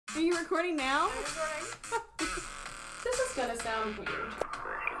Are you recording now? This is gonna sound weird.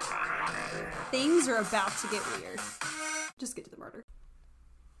 Things are about to get weird. Just get to the murder.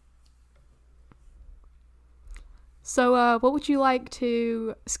 So, what would you like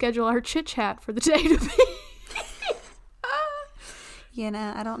to schedule our chit-chat for the day to be?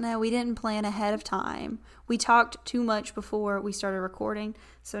 I don't know. We didn't plan ahead of time. We talked too much before we started recording.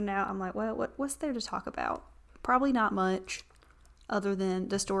 So now I'm like, well, what's there to talk about? Probably not much other than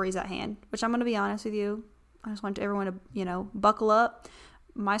the stories at hand, which I'm going to be honest with you. I just want everyone to, buckle up.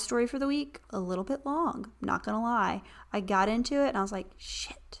 My story for the week, a little bit long. Not going to lie. I got into it and I was like,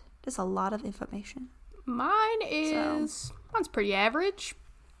 shit, that's a lot of information. Mine's pretty average.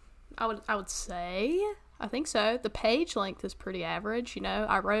 I would say. I think so. The page length is pretty average.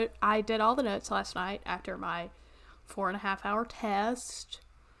 I did all the notes last night after my 4.5-hour test.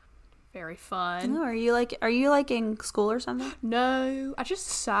 Very fun. Oh, are you like in school or something? No, I just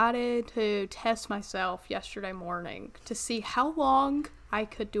decided to test myself yesterday morning to see how long I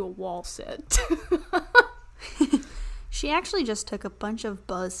could do a wall sit. She actually just took a bunch of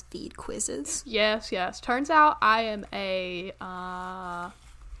BuzzFeed quizzes. Yes. Turns out I am a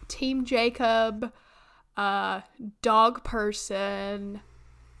Team Jacob dog person.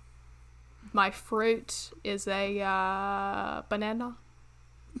 My fruit is a banana.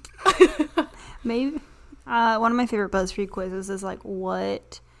 Maybe one of my favorite BuzzFeed quizzes is like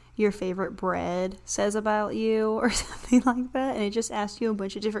what your favorite bread says about you or something like that, and it just asks you a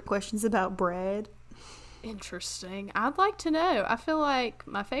bunch of different questions about bread. Interesting. I'd like to know. I feel like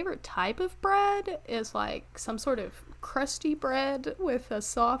my favorite type of bread is like some sort of crusty bread with a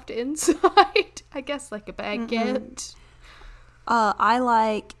soft inside. I guess like a baguette. I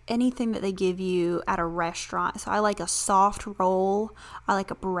like anything that they give you at a restaurant. So I like a soft roll, I like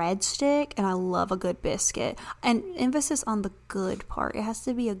a breadstick, and I love a good biscuit. And emphasis on the good part. It has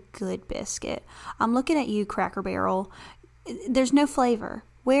to be a good biscuit. I'm looking at you, Cracker Barrel. There's no flavor.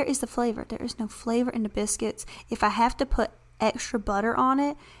 Where is the flavor? There is no flavor in the biscuits. If I have to put extra butter on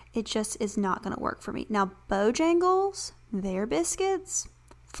it, it just is not going to work for me. Now, Bojangles, their biscuits,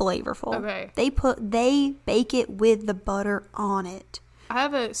 flavorful. Okay. They bake it with the butter on it. I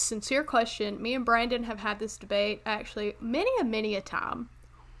have a sincere question. Me and Brandon have had this debate actually many a time.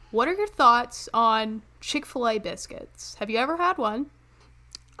 What are your thoughts on Chick-fil-A biscuits? Have you ever had one?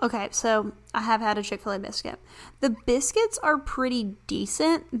 Okay, so I have had a Chick-fil-A biscuit. The biscuits are pretty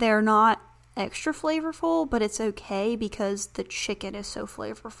decent. They're not extra flavorful, but it's okay because the chicken is so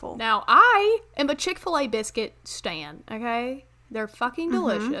flavorful. Now, I am a Chick-fil-A biscuit stan, okay? They're fucking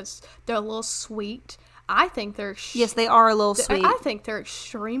delicious. They're a little sweet. I think they're... yes, they are a little sweet. I think they're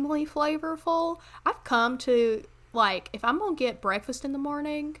extremely flavorful. I've come to, if I'm going to get breakfast in the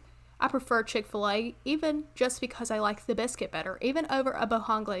morning, I prefer Chick-fil-A, even just because I like the biscuit better, even over a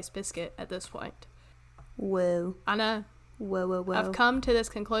Bojangles biscuit at this point. Whoa. I know. Whoa. I've come to this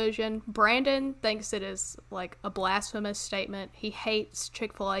conclusion. Brandon thinks it is, a blasphemous statement. He hates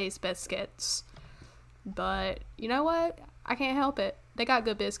Chick-fil-A's biscuits. But, you know what? I can't help it. They got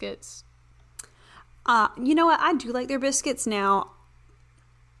good biscuits. You know what? I do like their biscuits now.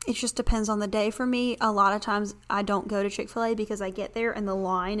 It just depends on the day for me. A lot of times I don't go to Chick-fil-A because I get there and the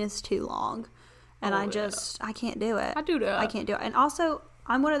line is too long. And I can't do it. I do that. I can't do it. And also,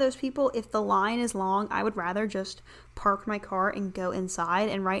 I'm one of those people, if the line is long, I would rather just park my car and go inside.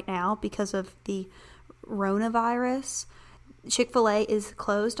 And right now, because of the coronavirus, Chick-fil-A is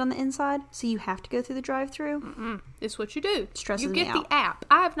closed on the inside, so you have to go through the drive-thru. It's what you do. Stresses me out. You get the out. app.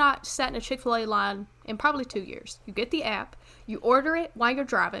 I have not sat in a Chick-fil-A line in probably 2 years. You get the app. You order it while you're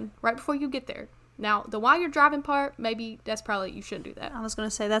driving, right before you get there. Now, the while you're driving part, maybe you shouldn't do that. I was going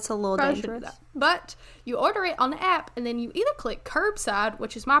to say, that's a little Probably dangerous. Shouldn't do that. But you order it on the app, and then you either click curbside,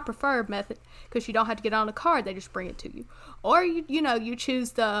 which is my preferred method, because you don't have to get on a card, they just bring it to you. Or, you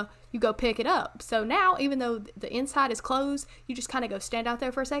choose you go pick it up. So now, even though the inside is closed, you just kind of go stand out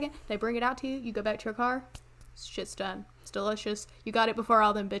there for a second, they bring it out to you, you go back to your car, shit's done. It's delicious. You got it before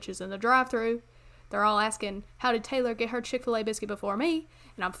all them bitches in the drive-thru. They're all asking, how did Taylor get her Chick-fil-A biscuit before me?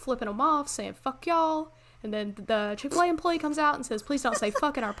 And I'm flipping them off, saying, fuck y'all. And then the Chick-fil-A employee comes out and says, please don't say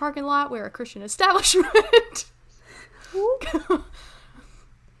fuck in our parking lot. We're a Christian establishment.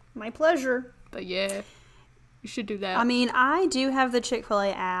 My pleasure. But yeah, you should do that. I mean, I do have the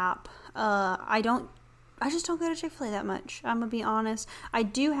Chick-fil-A app. I just don't go to Chick-fil-A that much. I'm going to be honest. I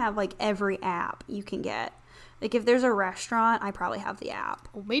do have every app you can get. If there's a restaurant, I probably have the app.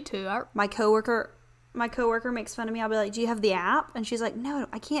 Well, me too. My coworker makes fun of me. I'll be like, do you have the app? And she's like, no,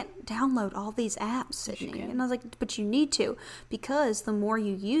 I can't download all these apps, Sydney. And I was like, but you need to, because the more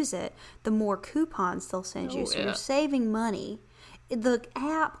you use it, the more coupons they'll send you. So you're saving money the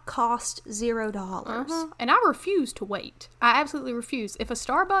app cost $0. And I refuse to wait. I absolutely refuse. If a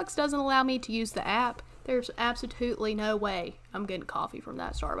Starbucks doesn't allow me to use the app, there's absolutely no way I'm getting coffee from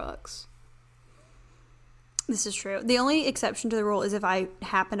that Starbucks. This is true. The only exception to the rule is if I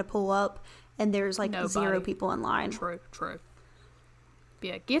happen to pull up and there's like Nobody. 0 people in line. True.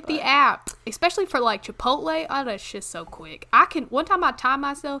 Yeah, get the app. Especially for like Chipotle. Oh, that's just so quick. One time I timed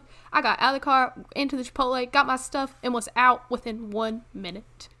myself. I got out of the car, into the Chipotle, got my stuff, and was out within 1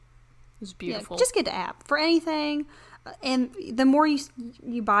 minute. It was beautiful. Yeah, just get the app for anything. And the more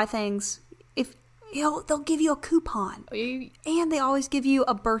you buy things, they'll give you a coupon. And they always give you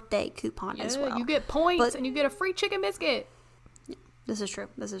a birthday coupon as well. You get points and you get a free chicken biscuit. Yeah, this is true.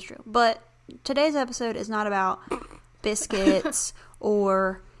 But today's episode is not about biscuits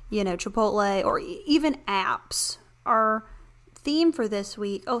or, Chipotle or even apps. Our theme for this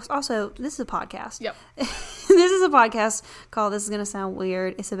week, also, this is a podcast. Yep. This is a podcast called This Is Gonna Sound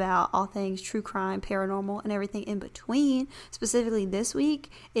Weird. It's about all things true crime, paranormal, and everything in between. Specifically this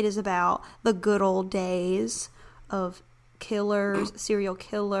week, it is about the good old days of killers, serial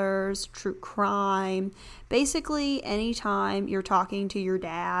killers, true crime. Basically, anytime you're talking to your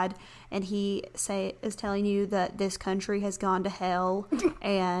dad and he is telling you that this country has gone to hell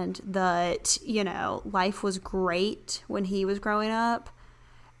and that, life was great when he was growing up,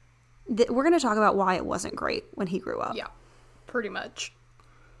 we're going to talk about why it wasn't great when he grew up. Yeah, pretty much.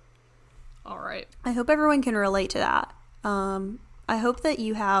 All right. I hope everyone can relate to that. I hope that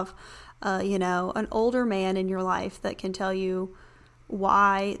you have, an older man in your life that can tell you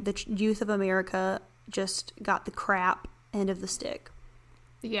why the youth of America just got the crap end of the stick.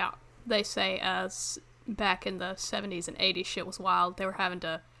 Yeah, they say back in the 70s and 80s shit was wild. They were having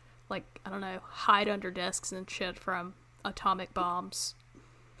to, hide under desks and shit from atomic bombs.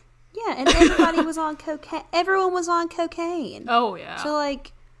 Yeah, and everybody was on cocaine. Everyone was on cocaine. Oh, yeah. So,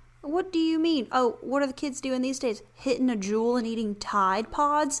 what do you mean? Oh, what are the kids doing these days? Hitting a Juul and eating Tide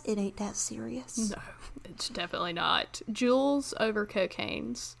Pods? It ain't that serious. No, it's definitely not. Juuls over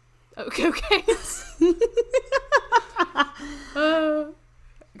cocaines. Oh, cocaines. Okay.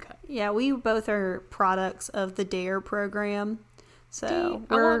 Yeah, we both are products of the DARE program. So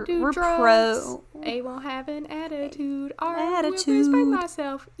we're drugs. Pro. I won't have an attitude. I will respect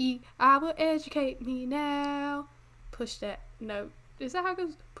myself. I will educate me now. Push that. No. Is that how it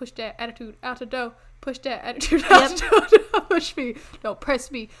goes? Push that attitude out the door. Push that attitude out the door. Push me. Don't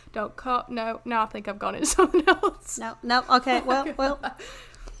press me. Don't call. No, I think I've gone into something else. No. Okay, well,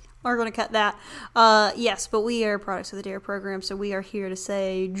 we're going to cut that. Yes, but we are products of the DARE program, so we are here to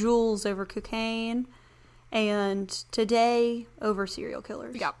say Juuls over cocaine and today over serial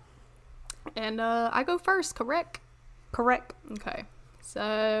killers. Yeah. And I go first, correct? Correct. Okay.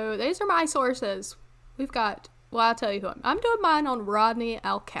 So these are my sources. We've got... Well, I'll tell you who I'm doing mine on Rodney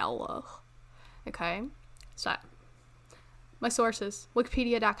Alcala. Okay? So, my sources,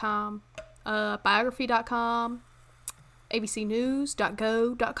 Wikipedia.com, biography.com,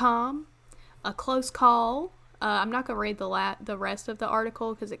 abcnews.go.com, A Close Call. I'm not going to read the rest of the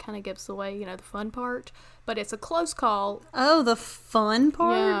article because it kind of gives away, the fun part. But it's a close call. Oh, the fun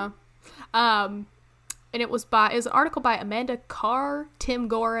part? Yeah. And it was an article by Amanda Carr, Tim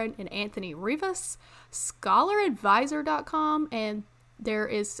Gorin, and Anthony Rivas. scholaradvisor.com, and there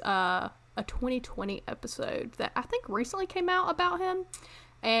is a 2020 episode that I think recently came out about him,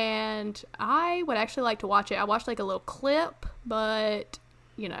 and I would actually like to watch it. I watched a little clip, but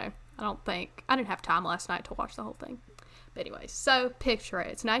I didn't have time last night to watch the whole thing. But anyway, so picture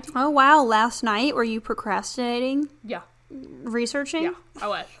it. It's 19. Oh wow! Last night were you procrastinating? Yeah. Researching? Yeah, I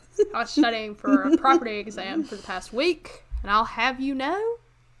was. I was studying for a property exam for the past week, and I'll have you know,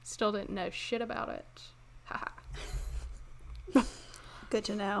 still didn't know shit about it. Haha. Good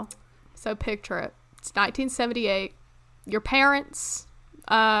to know. So picture it. It's 1978. Your parents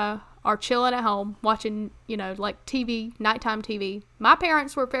are chilling at home watching, TV, nighttime TV. My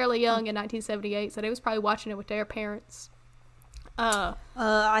parents were fairly young in 1978, so they was probably watching it with their parents.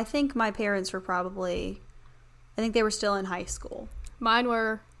 I think my parents were I think they were still in high school. Mine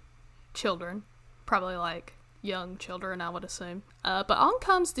were children, probably young children, I would assume. But on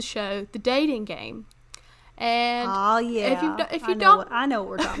comes the show, The Dating Game. And yeah, if you I know what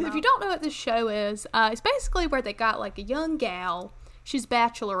we're talking about. If you don't know what this show is, it's basically where they got a young gal. She's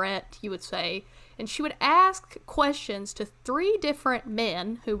bachelorette, you would say, and she would ask questions to 3 different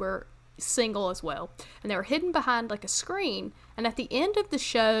men who were single as well, and they were hidden behind a screen. And at the end of the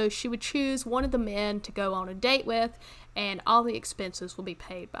show, she would choose one of the men to go on a date with, and all the expenses will be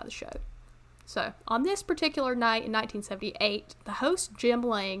paid by the show. So, on this particular night in 1978, the host, Jim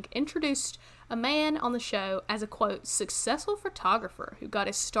Lang, introduced a man on the show as a, quote, successful photographer who got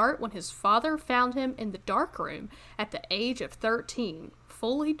his start when his father found him in the darkroom at the age of 13,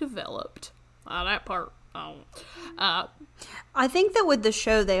 fully developed. That part. I think that with the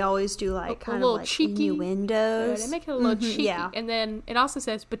show they always do like kind of like cheeky innuendos. Yeah, they make it a little cheeky. Yeah. And then it also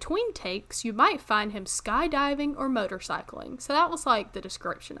says between takes you might find him skydiving or motorcycling. So that was like the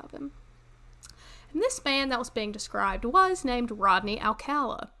description of him. And this man that was being described was named Rodney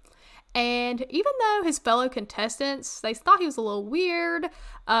Alcala. And even though his fellow contestants, they thought he was a little weird,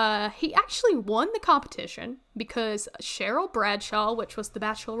 he actually won the competition because Cheryl Bradshaw, which was the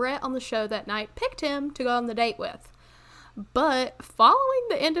bachelorette on the show that night, picked him to go on the date with. But following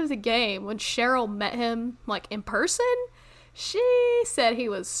the end of the game, when Cheryl met him, like, in person, she said he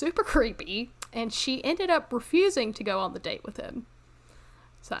was super creepy, and she ended up refusing to go on the date with him.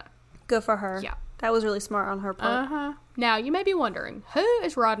 So. Good for her. Yeah. That was really smart on her part. Now, you may be wondering, who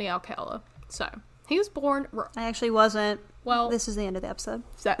is Rodney Alcala? So, he was born... I actually wasn't. Well... This is the end of the episode.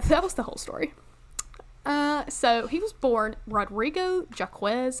 That was the whole story. So, he was born Rodrigo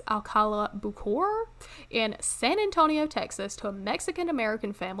Jaquez Alcala Bucor in San Antonio, Texas, to a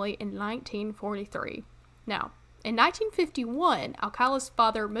Mexican-American family in 1943. Now, in 1951, Alcala's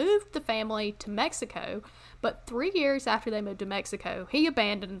father moved the family to Mexico, but 3 years after they moved to Mexico, he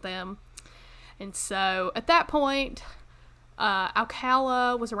abandoned them. And so, at that point,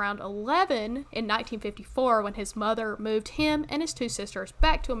 Alcala was around 11 in 1954 when his mother moved him and his two sisters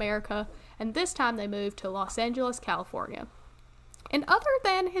back to America, and this time they moved to Los Angeles, California. And other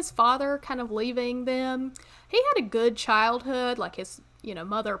than his father kind of leaving them, he had a good childhood, like his,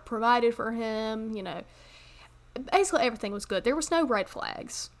 mother provided for him, basically everything was good. There was no red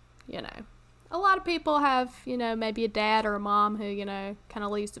flags, A lot of people have, maybe a dad or a mom who, kind of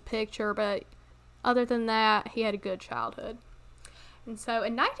leaves the picture, but other than that, he had a good childhood. And so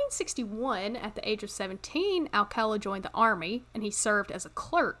in 1961, at the age of 17, Alcala joined the Army, and he served as a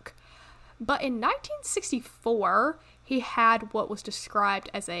clerk. But in 1964, he had what was described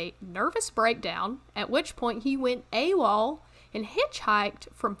as a nervous breakdown, at which point he went AWOL and hitchhiked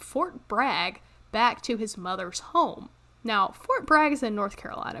from Fort Bragg back to his mother's home. Now, Fort Bragg is in North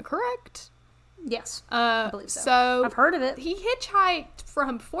Carolina, correct? Yes, I believe so. So I've heard of it. He hitchhiked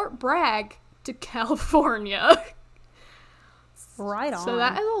from Fort Bragg to California. Right on. So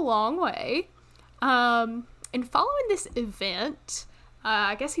that is a long way. And following this event,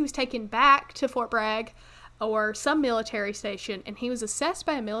 I guess he was taken back to Fort Bragg or some military station, and he was assessed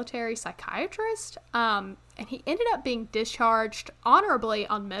by a military psychiatrist, and he ended up being discharged honorably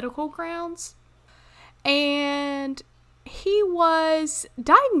on medical grounds. And he was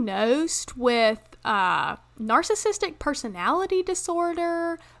diagnosed with narcissistic personality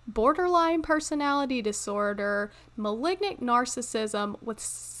disorder, borderline personality disorder, malignant narcissism with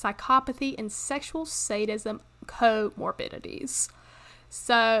psychopathy, and sexual sadism comorbidities.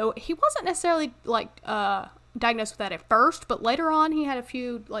 So he wasn't necessarily diagnosed with that at first, but later on he had a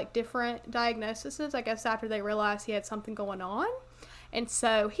few different diagnoses, I guess, after they realized he had something going on. And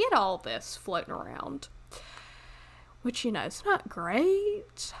so he had all this floating around, which, it's not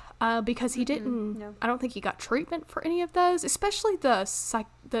great, because he didn't, no. I don't think he got treatment for any of those, especially the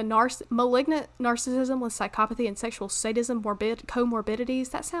malignant narcissism with psychopathy and sexual sadism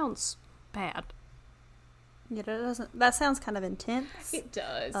comorbidities. That sounds bad. Yeah, that sounds kind of intense. It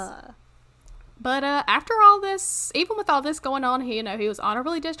does. But after all this, even with all this going on, he was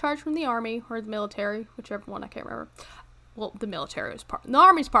honorably discharged from the Army or the military, whichever one, I can't remember. Well, the military was the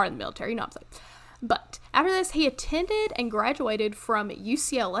Army's part of the military, what I'm saying. But after this, he attended and graduated from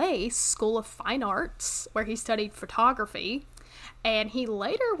UCLA School of Fine Arts, where he studied photography. And he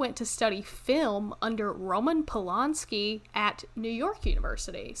later went to study film under Roman Polanski at New York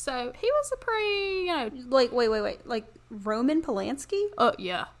University. So he was a pretty, Wait. Like Roman Polanski?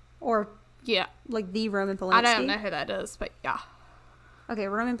 Yeah. Or, yeah. like the Roman Polanski? I don't know who that is, but yeah. Okay,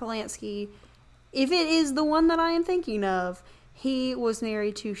 Roman Polanski. If it is the one that I am thinking of, he was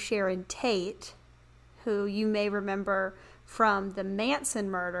married to Sharon Tate, who you may remember from the Manson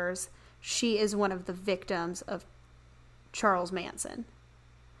murders. She is one of the victims of Charles Manson.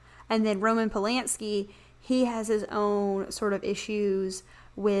 And then Roman Polanski, he has his own sort of issues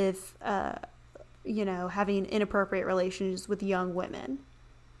with, having inappropriate relations with young women.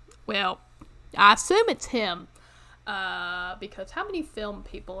 Well, I assume it's him. Because how many film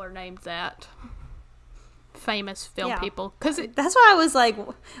people are named that? Famous film people. That's why I was like,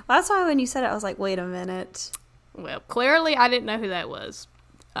 that's why when you said it, I was like, wait a minute. Well, clearly I didn't know who that was.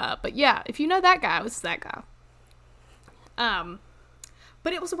 But yeah, if you know that guy, it was that guy.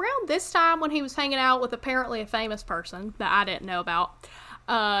 But it was around this time when he was hanging out with apparently a famous person that I didn't know about.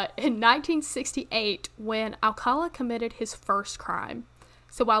 in 1968 when Alcala committed his first crime.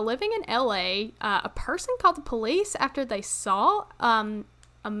 So while living in LA, a person called the police after they saw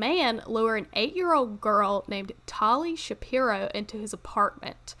a man lure an 8-year-old girl named Tali Shapiro into his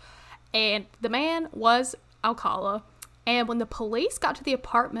apartment. And the man was Alcala. And when the police got to the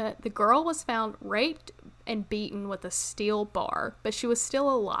apartment, the girl was found raped and beaten with a steel bar, but she was still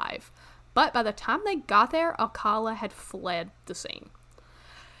alive. But by the time they got there, Alcala had fled the scene.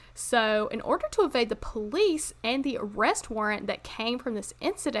 So in order to evade the police and the arrest warrant that came from this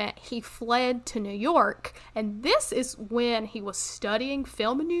incident, he fled to New York. And this is when he was studying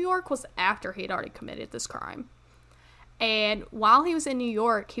film in New York, was after he had already committed this crime. And while he was in New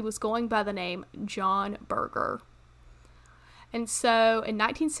York, he was going by the name John Berger. And so in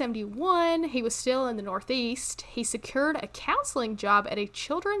 1971, he was still in the Northeast. He secured a counseling job at a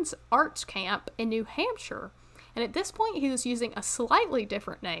children's arts camp in New Hampshire. And at this point, he was using a slightly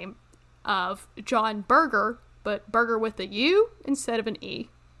different name of John Berger, but Berger with a U instead of an E.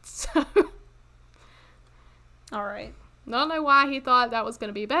 So, all right. I don't know why he thought that was going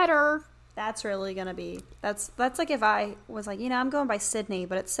to be better. That's really going to be... That's like if I was like, I'm going by Sydney,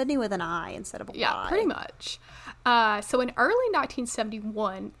 but it's Sydney with an I instead of a Y. Yeah, pretty much. So in early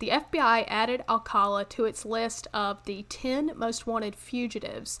 1971, the FBI added Alcala to its list of the 10 most wanted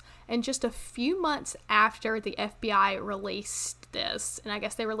fugitives. And just a few months after the FBI released this, and I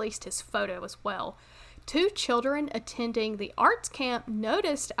guess they released his photo as well, 2 children attending the arts camp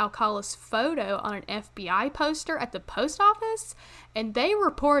noticed Alcala's photo on an FBI poster at the post office, and they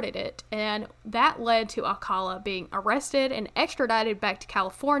reported it, and that led to Alcala being arrested and extradited back to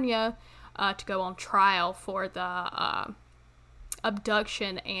California to go on trial for the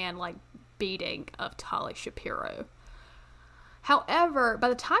abduction and beating of Tali Shapiro. However, by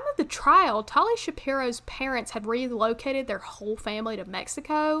the time of the trial, Tali Shapiro's parents had relocated their whole family to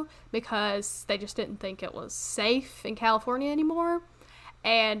Mexico because they just didn't think it was safe in California anymore.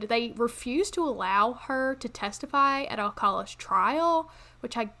 And they refused to allow her to testify at Alcala's trial,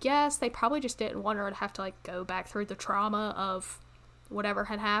 which I guess they probably just didn't want her to have to go back through the trauma of whatever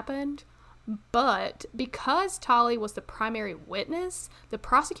had happened. But because Tali was the primary witness, the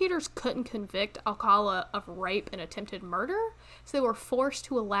prosecutors couldn't convict Alcala of rape and attempted murder, so they were forced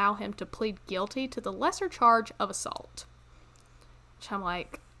to allow him to plead guilty to the lesser charge of assault. Which I'm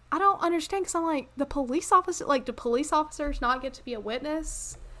like, I don't understand, because I'm like, do police officers not get to be a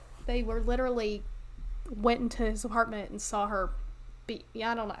witness? They were literally went into his apartment and saw her beat.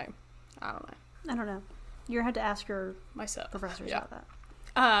 Yeah, I don't know. I don't know. You're going to have to ask your professors about that.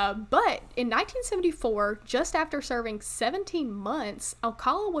 But in 1974, just after serving 17 months,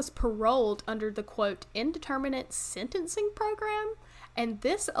 Alcala was paroled under the, quote, indeterminate sentencing program, and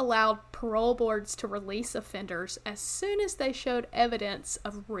this allowed parole boards to release offenders as soon as they showed evidence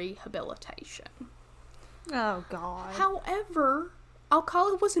of rehabilitation. Oh, God. However,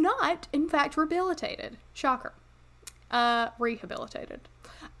 Alcala was not, in fact, rehabilitated. Shocker. Rehabilitated.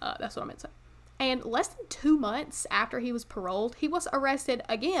 That's what I meant to say. And less than 2 months after he was paroled, he was arrested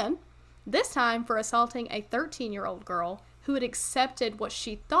again, this time for assaulting a 13-year-old girl who had accepted what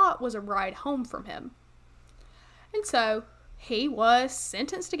she thought was a ride home from him. And so, he was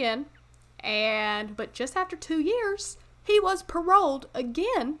sentenced again, but just after 2 years, he was paroled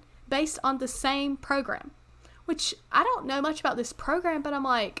again based on the same program. Which, I don't know much about this program, but I'm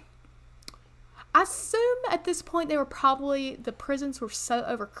like, I assume at this point the prisons were so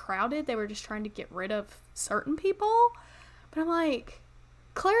overcrowded, they were just trying to get rid of certain people. But I'm like,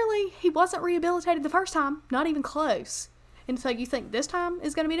 clearly he wasn't rehabilitated the first time, not even close. And so you think this time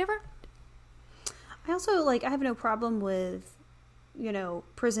is going to be different? I also, I have no problem with,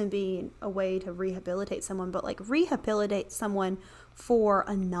 prison being a way to rehabilitate someone, but, rehabilitate someone for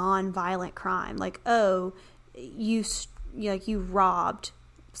a non-violent crime. You robbed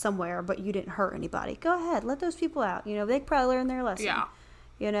somewhere, but you didn't hurt anybody. Go ahead, let those people out. They probably learned their lesson.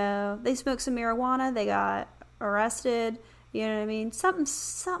 Yeah. They smoked some marijuana, they got arrested. You know what I mean? Something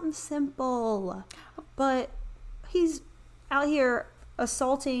simple. But he's out here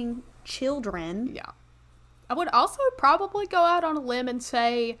assaulting children. Yeah. I would also probably go out on a limb and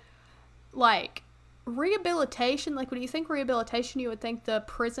say, rehabilitation, when you think rehabilitation, you would think the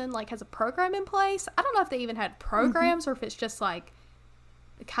prison, has a program in place. I don't know if they even had programs or if it's just,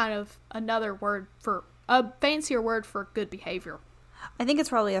 kind of a fancier word for good behavior. I think it's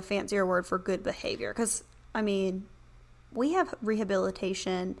probably a fancier word for good behavior because, we have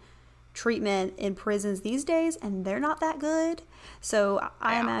rehabilitation treatment in prisons these days and they're not that good. So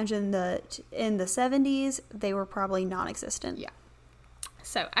I imagine that in the 70s, they were probably non-existent. Yeah.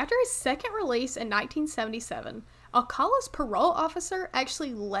 So after his second release in 1977, Alcala's parole officer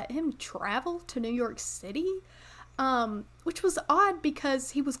actually let him travel to New York City, which was odd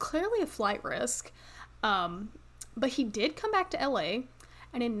because he was clearly a flight risk. But he did come back to LA,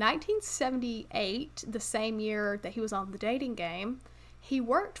 and in 1978, the same year that he was on The Dating Game, he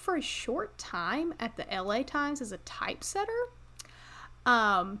worked for a short time at the LA Times as a typesetter.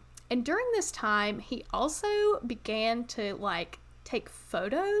 And during this time, he also began to, take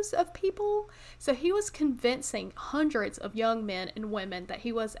photos of people. So he was convincing hundreds of young men and women that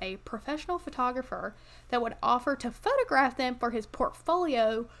he was a professional photographer that would offer to photograph them for his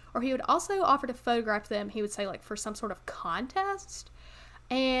portfolio, or he would also offer to photograph them, he would say, for some sort of contest.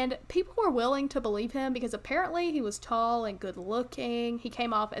 And people were willing to believe him because apparently he was tall and good looking. He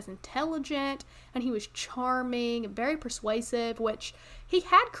came off as intelligent, and he was charming and very persuasive, which he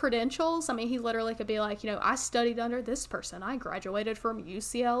had credentials. I mean, he literally could be like, I studied under this person. I graduated from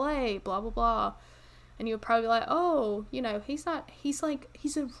UCLA, blah, blah, blah. And you would probably be like, oh,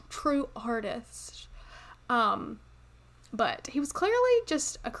 he's a true artist. But he was clearly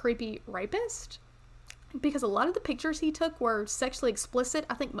just a creepy rapist, because a lot of the pictures he took were sexually explicit.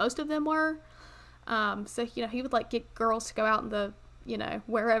 I think most of them were. So, he would, get girls to go out in the,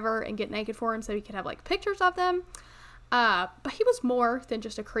 wherever and get naked for him so he could have, pictures of them. But he was more than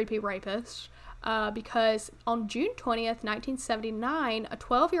just a creepy rapist, because on June 20th, 1979, a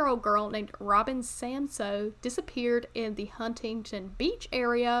 12-year-old girl named Robin Samsoe disappeared in the Huntington Beach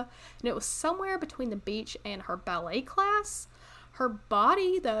area, and it was somewhere between the beach and her ballet class. Her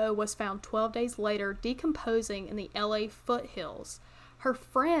body, though, was found 12 days later decomposing in the LA foothills. Her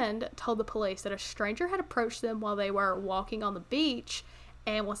friend told the police that a stranger had approached them while they were walking on the beach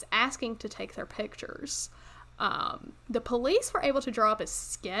and was asking to take their pictures. The police were able to draw up a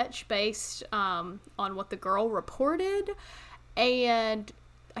sketch based on what the girl reported, and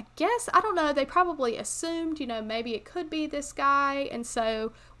I guess, I don't know, they probably assumed, maybe it could be this guy. And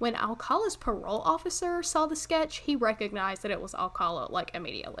so when Alcala's parole officer saw the sketch, he recognized that it was Alcala,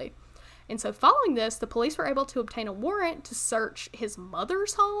 immediately. And so following this, the police were able to obtain a warrant to search his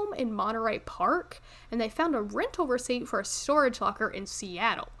mother's home in Monterey Park, and they found a rental receipt for a storage locker in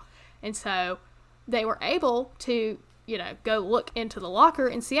Seattle. And so they were able to, go look into the locker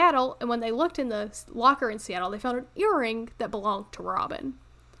in Seattle, and when they looked in the locker in Seattle, they found an earring that belonged to Robin.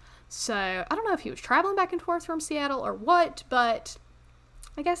 So, I don't know if he was traveling back and forth from Seattle or what, but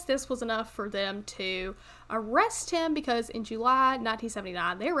I guess this was enough for them to arrest him, because in July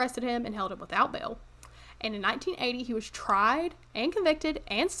 1979, they arrested him and held him without bail. And in 1980, he was tried and convicted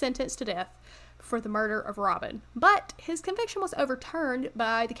and sentenced to death for the murder of Robin. But his conviction was overturned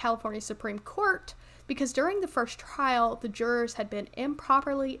by the California Supreme Court, because during the first trial, the jurors had been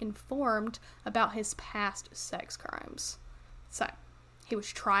improperly informed about his past sex crimes. So, he was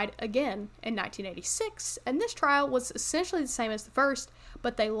tried again in 1986, and this trial was essentially the same as the first,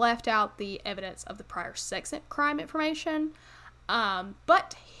 but they left out the evidence of the prior sex crime information.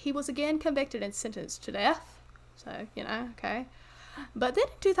 But he was again convicted and sentenced to death. So, okay. But then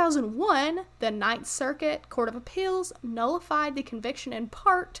in 2001, the Ninth Circuit Court of Appeals nullified the conviction in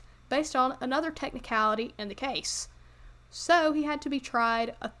part based on another technicality in the case. So he had to be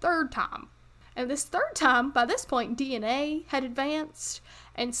tried a third time. And this third time, by this point, DNA had advanced.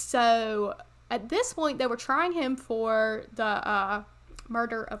 And so at this point, they were trying him for the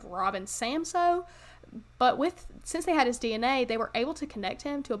murder of Robin Samsoe. But since they had his DNA, they were able to connect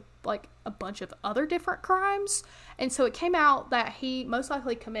him to a bunch of other different crimes. And so it came out that he most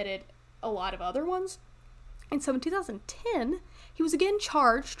likely committed a lot of other ones. And so in 2010, he was again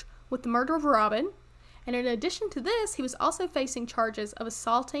charged with the murder of Robin. And in addition to this, he was also facing charges of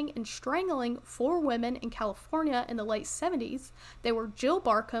assaulting and strangling 4 women in California in the late 70s. They were Jill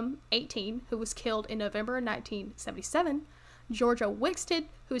Barkham, 18, who was killed in November 1977. Georgia Wixted,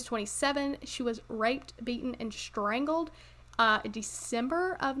 who was 27. She was raped, beaten, and strangled in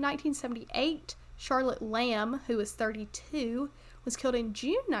December of 1978. Charlotte Lamb, who was 32, was killed in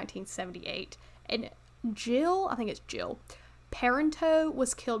June 1978. And Jill, I think it's Jill Parenteau,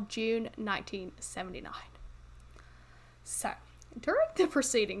 was killed June 1979. So, during the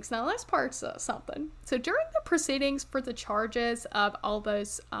proceedings, now this part's something. So, during the proceedings for the charges of all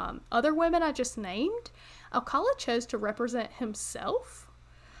those other women I just named, Alcala chose to represent himself.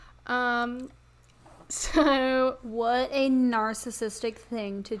 So, what a narcissistic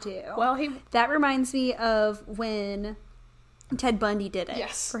thing to do. Well, that reminds me of when Ted Bundy did it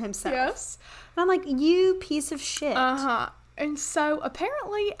for himself. Yes. And I'm like, you piece of shit. And so,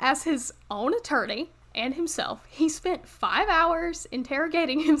 apparently, as his own attorney and himself, he spent 5 hours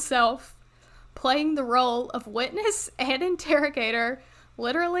interrogating himself, playing the role of witness and interrogator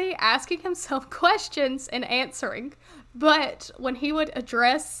literally asking himself questions and answering. But when he would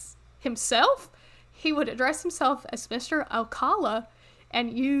address himself, he would address himself as Mr. Alcala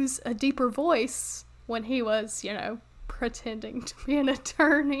and use a deeper voice when he was, pretending to be an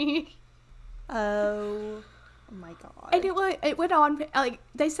attorney. Oh my God. And it went on, like,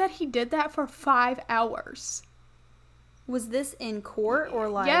 they said he did that for 5 hours. Was this in court or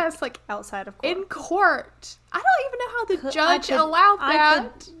like yes, like outside of court? In court. I don't even know how the judge allowed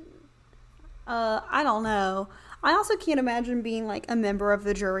that. I don't know. I also can't imagine being like a member of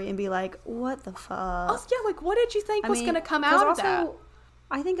the jury and be like, what the fuck? Oh, yeah, like what did you think was going to come out of that?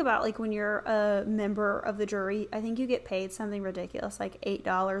 I think about like when you're a member of the jury, I think you get paid something ridiculous, like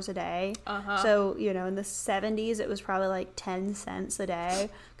 $8 a day. So, in the 70s, it was probably like 10 cents a day.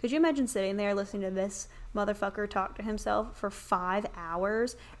 Could you imagine sitting there listening to this motherfucker talk to himself for 5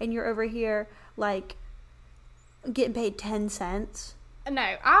 hours and you're over here like getting paid 10 cents?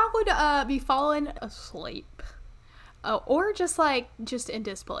 No, I would be falling asleep. Or just in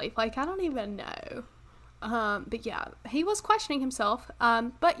disbelief. Like, I don't even know. But yeah, he was questioning himself.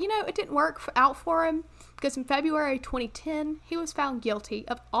 But it didn't work out for him because in February 2010, he was found guilty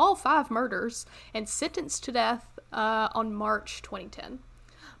of all 5 murders and sentenced to death on March 2010.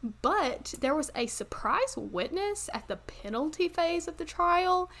 But there was a surprise witness at the penalty phase of the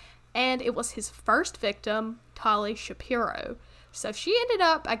trial, and it was his first victim, Tali Shapiro. So she ended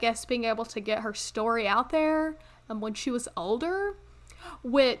up, I guess, being able to get her story out there when she was older,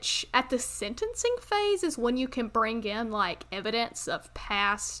 which at the sentencing phase is when you can bring in like evidence of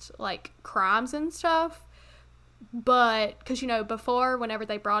past like crimes and stuff. But because before, whenever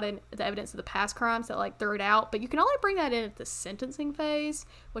they brought in the evidence of the past crimes, that like threw it out, but you can only bring that in at the sentencing phase,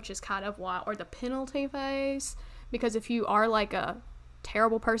 which is kind of why, or the penalty phase, because if you are like a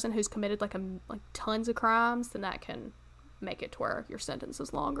terrible person who's committed like tons of crimes, then that can make it to where your sentence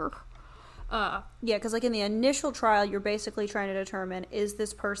is longer. Yeah, because like in the initial trial, you're basically trying to determine, is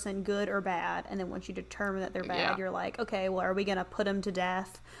this person good or bad? And then once you determine that they're bad, you're like, okay, well, are we going to put them to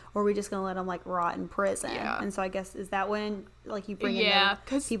death? Or are we just going to let them like rot in prison? Yeah. And so I guess, is that when like you bring in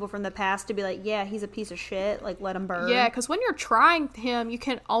people from the past to be like, yeah, he's a piece of shit, like let him burn? Yeah, because when you're trying him, you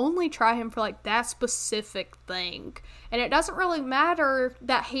can only try him for like that specific thing. And it doesn't really matter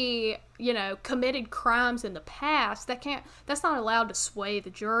that he, committed crimes in the past. That's not allowed to sway the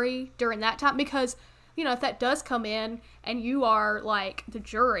jury during that time, because, if that does come in and you are like the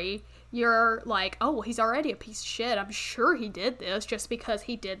jury, you're like, oh, well, he's already a piece of shit. I'm sure he did this just because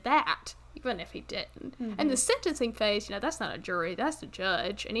he did that, even if he didn't. Mm-hmm. And the sentencing phase, that's not a jury, that's the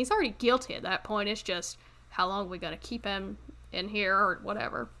judge. And he's already guilty at that point. It's just how long we got to keep him in here or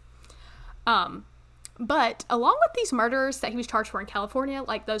whatever. But along with these murders that he was charged for in California,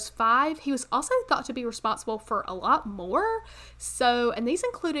 like those 5, he was also thought to be responsible for a lot more. And these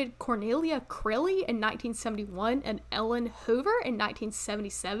included Cornelia Crilly in 1971 and Ellen Hoover in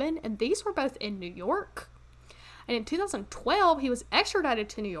 1977, and these were both in New York. And in 2012, he was extradited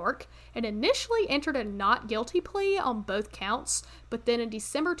to New York and initially entered a not guilty plea on both counts, but then in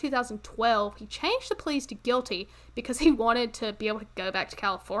December 2012, he changed the pleas to guilty because he wanted to be able to go back to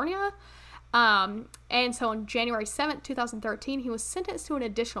California. And so on January 7th, 2013, he was sentenced to an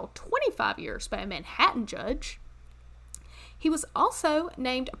additional 25 years by a Manhattan judge. He was also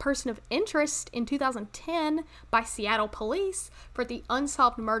named a person of interest in 2010 by Seattle police for the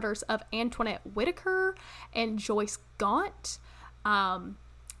unsolved murders of Antoinette Whitaker and Joyce Gaunt. And,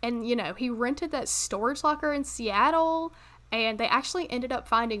 he rented that storage locker in Seattle, and they actually ended up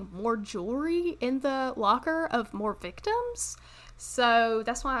finding more jewelry in the locker of more victims. So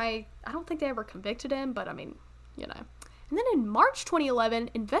that's why I don't think they ever convicted him, but I mean, And then in March 2011,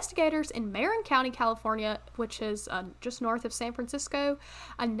 investigators in Marin County, California, which is just north of San Francisco,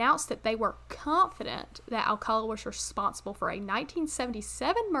 announced that they were confident that Alcala was responsible for a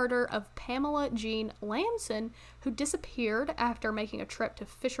 1977 murder of Pamela Jean Lamson, who disappeared after making a trip to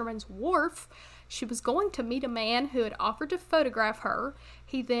Fisherman's Wharf. She was going to meet a man who had offered to photograph her.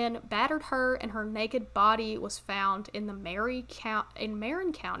 He then battered her, and her naked body was found in Marin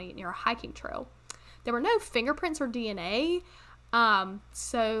County near a hiking trail. There were no fingerprints or DNA,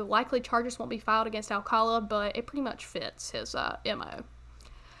 so likely charges won't be filed against Alcala, but it pretty much fits his MO.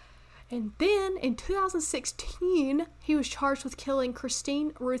 And then in 2016, he was charged with killing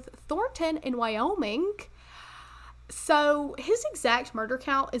Christine Ruth Thornton in Wyoming. So his exact murder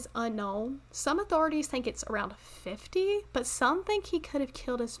count is unknown. Some authorities think it's around 50, but some think he could have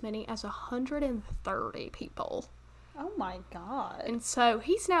killed as many as 130 people. Oh my God. And so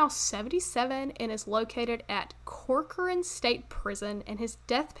he's now 77 and is located at Corcoran State Prison, and his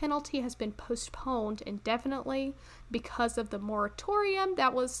death penalty has been postponed indefinitely because of the moratorium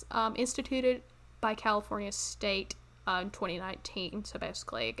that was instituted by California State in 2019. So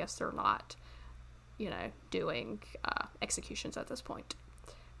basically, I guess they're not, doing executions at this point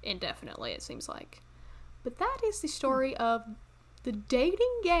indefinitely, it seems like. But that is the story of the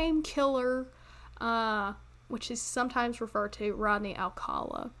dating game killer, which is sometimes referred to Rodney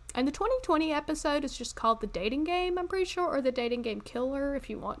Alcala. And the 2020 episode is just called The Dating Game, I'm pretty sure, or The Dating Game Killer, if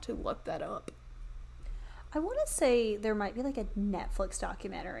you want to look that up. I want to say there might be like a Netflix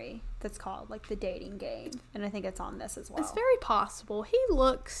documentary that's called like The Dating Game, and I think it's on this as well. It's very possible. He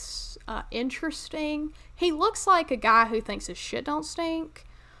looks interesting. He looks like a guy who thinks his shit don't stink.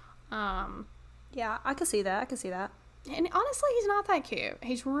 Yeah, I could see that. And honestly, he's not that cute.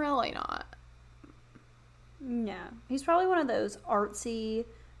 He's really not. No. He's probably one of those artsy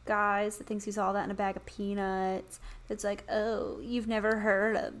guys that thinks he's all that in a bag of peanuts. That's like, oh, you've never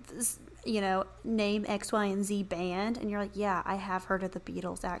heard of this, name X, Y, and Z band? And you're like, yeah, I have heard of the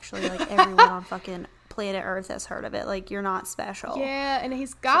Beatles, actually. Like, everyone on fucking planet Earth has heard of it. Like, you're not special. Yeah, and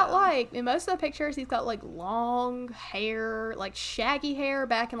he's got, in most of the pictures, he's got, long hair, shaggy hair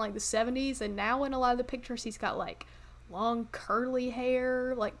back in, the 70s. And now in a lot of the pictures, he's got, long curly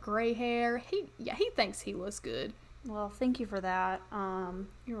hair, gray hair. He thinks he looks good. Well, thank you for that.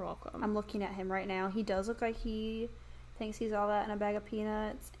 You're welcome. I'm looking at him right now. He does look like he thinks he's all that in a bag of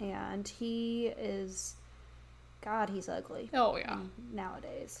peanuts, and he is, God, he's ugly. Oh, yeah.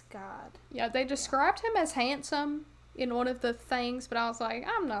 Nowadays, God. Yeah, they described him as handsome in one of the things, but I was like,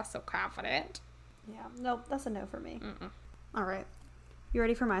 I'm not so confident. Yeah, nope, that's a no for me. Mm-mm. All right. You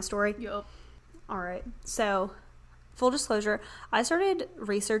ready for my story? Yup. All right. So, full disclosure, I started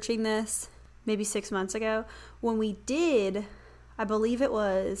researching this maybe 6 months ago when we did, I believe it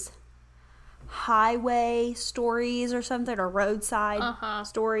was highway stories or something, or roadside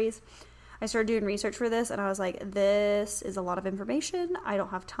stories. I started doing research for this, and I was like, this is a lot of information. I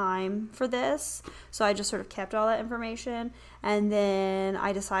don't have time for this. So I just sort of kept all that information. And then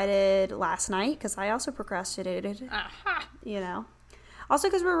I decided last night, because I also procrastinated, Also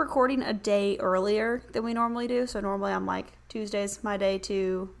because we're recording a day earlier than we normally do. So normally I'm like, Tuesday's my day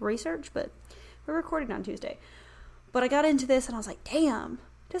to research, but we're recording on Tuesday. But I got into this and I was like, damn,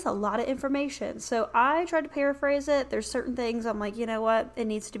 there's a lot of information. So I tried to paraphrase it. There's certain things I'm like, you know what, it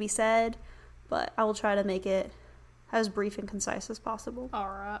needs to be said, but I will try to make it as brief and concise as possible. All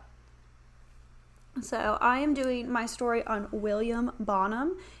right. So I am doing my story on William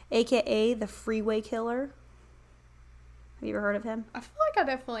Bonham, aka the Freeway Killer. Have you ever heard of him? I feel like I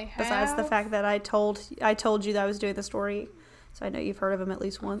definitely have. Besides the fact that I told you that I was doing the story, so I know you've heard of him at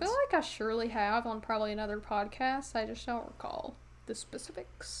least once. I feel like I surely have on probably another podcast. I just don't recall the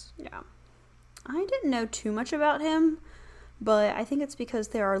specifics. Yeah. I didn't know too much about him, but I think it's because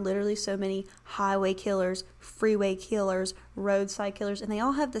there are literally so many highway killers, freeway killers, roadside killers, and they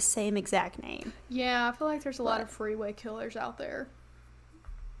all have the same exact name. Yeah, I feel like there's a lot of freeway killers out there.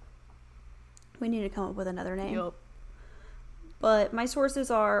 We need to come up with another name. Yup. But my sources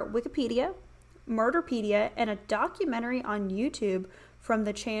are Wikipedia, Murderpedia, and a documentary on YouTube from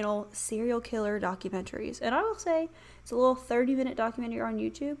the channel Serial Killer Documentaries. And I will say, it's a little 30-minute documentary on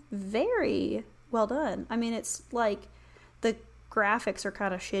YouTube. Very well done. I mean, it's like, the graphics are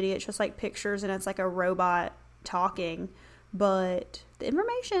kind of shitty. It's just like pictures and it's like a robot talking. But the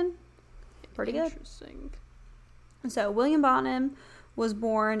information, pretty good. Interesting. So, William Bonham was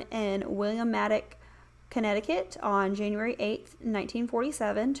born in Willimantic, Connecticut on January 8th,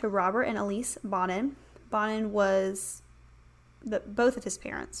 1947 to Robert and Elise Bonham. Bonham was, both of his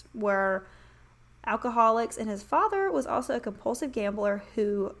parents were alcoholics, and his father was also a compulsive gambler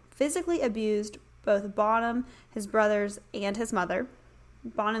who physically abused both Bonham, his brothers, and his mother.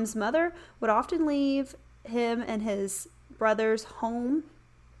 Bonham's mother would often leave him and his brothers home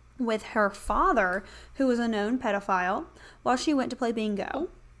with her father, who was a known pedophile, while she went to play bingo.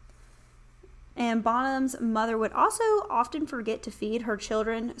 And Bonham's mother would also often forget to feed her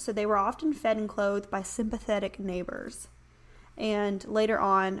children, so they were often fed and clothed by sympathetic neighbors. And later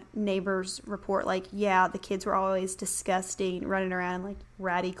on, neighbors report, the kids were always disgusting, running around in,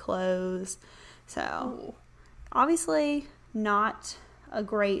 ratty clothes. So, obviously, not a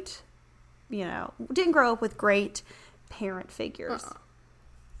great, didn't grow up with great parent figures.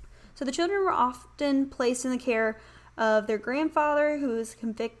 So, the children were often placed in the care of their grandfather, who was a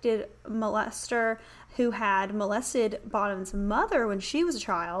convicted molester who had molested Bonham's mother when she was a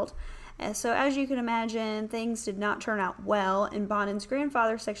child. And so, as you can imagine, things did not turn out well, and Bonham's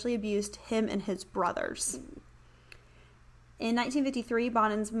grandfather sexually abused him and his brothers. In 1953,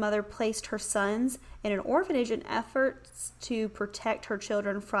 Bonin's mother placed her sons in an orphanage in efforts to protect her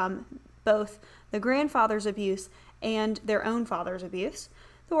children from both the grandfather's abuse and their own father's abuse.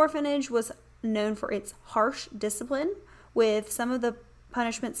 The orphanage was known for its harsh discipline, with some of the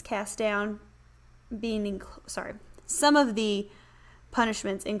punishments cast down being some of the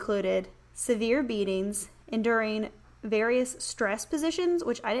punishments included severe beatings, enduring various stress positions,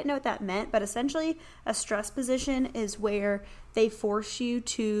 which I didn't know what that meant, but essentially a stress position is where they force you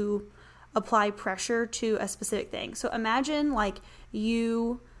to apply pressure to a specific thing. So imagine like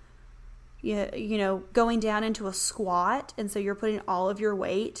you know, going down into a squat, and so you're putting all of your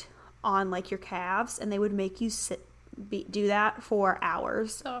weight on like your calves, and they would make you do that for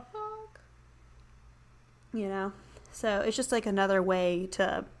hours. The fuck? You know, so it's just like another way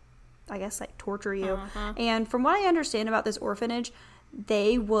to, I guess, like torture you. And from what I understand about this orphanage,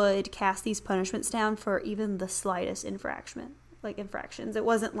 they would cast these punishments down for even the slightest infractions. It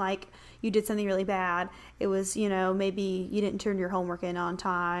wasn't like you did something really bad. It was, you know, maybe you didn't turn your homework in on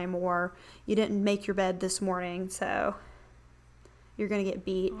time, or you didn't make your bed this morning, so you're going to get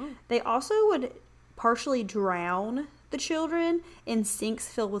beat. They also would partially drown the children in sinks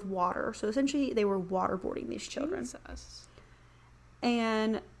filled with water. So essentially they were waterboarding these children. Jesus.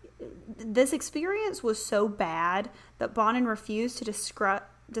 And this experience was so bad that Bonin refused to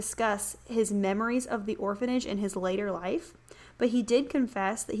discuss his memories of the orphanage in his later life, but he did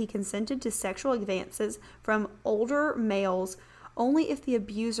confess that he consented to sexual advances from older males only if the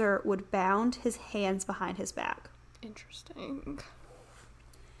abuser would bound his hands behind his back. Interesting.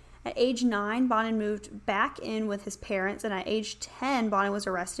 At age 9, Bonin moved back in with his parents, and at age 10, Bonin was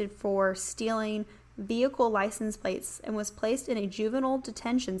arrested for stealing vehicle license plates and was placed in a juvenile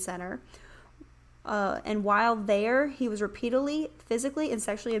detention center. And while there, he was repeatedly physically and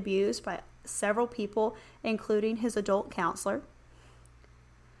sexually abused by several people, including his adult counselor.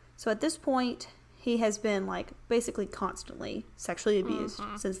 So at this point, he has been like basically constantly sexually abused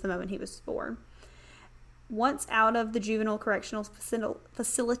since the moment he was born. Once out of the juvenile correctional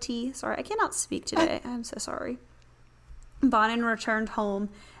facility, sorry, I cannot speak today. I'm so sorry. Bonin returned home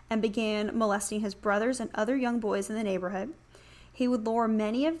and began molesting his brothers and other young boys in the neighborhood. He would lure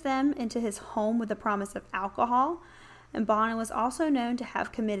many of them into his home with the promise of alcohol, and Bonin was also known to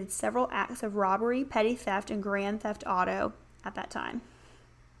have committed several acts of robbery, petty theft, and grand theft auto at that time.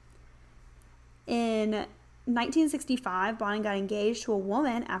 In 1965, Bonin got engaged to a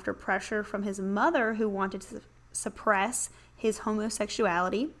woman after pressure from his mother, who wanted to suppress his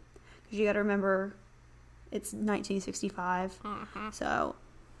homosexuality. Because you got to remember, it's 1965, so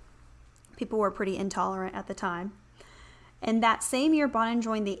people were pretty intolerant at the time. And that same year, Bonin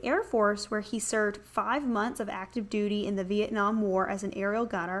joined the Air Force, where he served 5 months of active duty in the Vietnam War as an aerial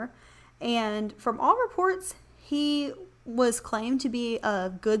gunner. And from all reports, he was claimed to be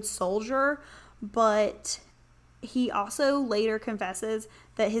a good soldier, but he also later confesses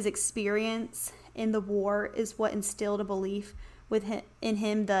that his experience in the war is what instilled a belief in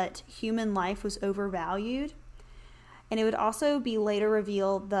him that human life was overvalued. And it would also be later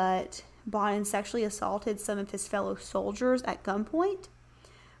revealed that Bonin sexually assaulted some of his fellow soldiers at gunpoint.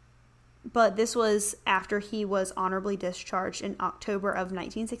 But this was after he was honorably discharged in October of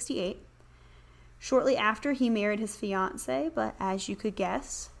 1968. Shortly after, he married his fiancée, but as you could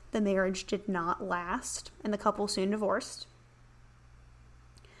guess, the marriage did not last, and the couple soon divorced.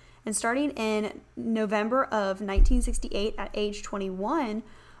 And starting in November of 1968, at age 21,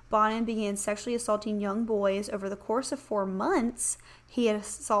 Bonin began sexually assaulting young boys. Over the course of 4 months, he had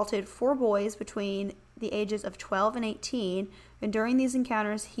assaulted 4 boys between the ages of 12 and 18, and during these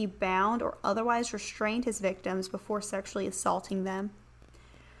encounters, he bound or otherwise restrained his victims before sexually assaulting them.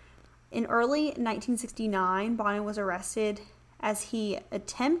 In early 1969, Bonin was arrested as he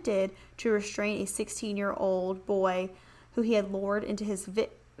attempted to restrain a 16-year-old boy who he had lured into his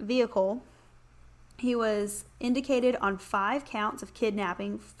vehicle. He was indicated on 5 counts of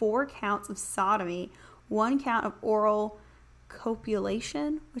kidnapping, 4 counts of sodomy, 1 count of oral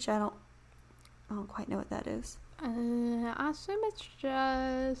copulation, which I don't quite know what that is. I assume it's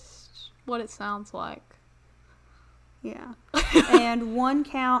just what it sounds like. Yeah. And 1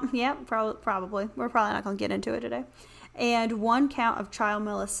 count, probably. We're probably not going to get into it today. And 1 count of child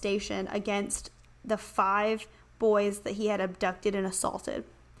molestation against the 5 boys that he had abducted and assaulted.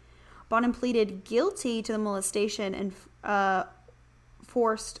 Bonin pleaded guilty to the molestation and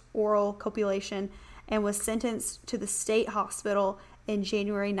forced oral copulation and was sentenced to the state hospital in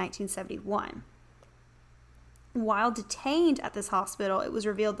January 1971. While detained at this hospital, it was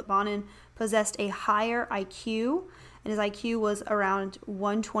revealed that Bonin possessed a higher IQ, and his IQ was around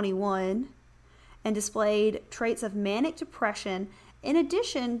 121, and displayed traits of manic depression in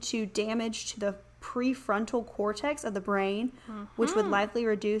addition to damage to the prefrontal cortex of the brain, which would likely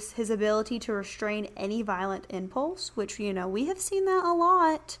reduce his ability to restrain any violent impulse, which, you know, we have seen that a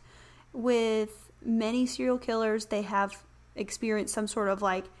lot with many serial killers. They have experienced some sort of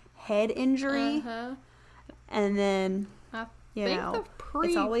like head injury, and then you know,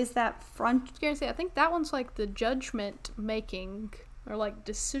 it's always that front. I was gonna say, I think that one's like the judgment making or like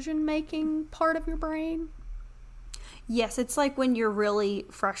decision making part of your brain. Yes, it's like when you're really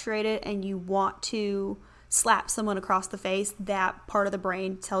frustrated and you want to slap someone across the face, that part of the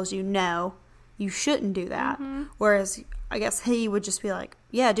brain tells you, no, you shouldn't do that. Whereas I guess he would just be like,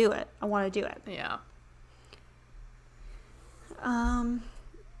 yeah, do it. I want to do it. Yeah.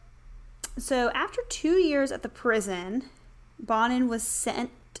 So after 2 years at the prison, Bonin was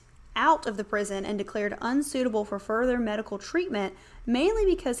sent out of the prison and declared unsuitable for further medical treatment, mainly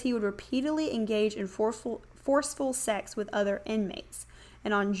because he would repeatedly engage in forceful sex with other inmates.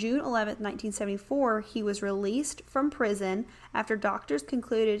 And on June 11th, 1974, he was released from prison after doctors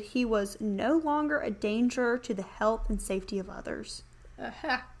concluded he was no longer a danger to the health and safety of others.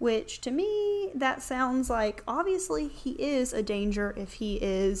 Which, to me, that sounds like, obviously, he is a danger if he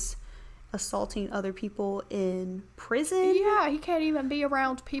is assaulting other people in prison. Yeah, he can't even be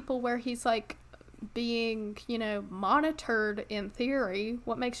around people where he's, like, being, you know, monitored in theory.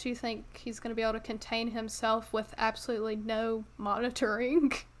 What makes you think he's going to be able to contain himself with absolutely no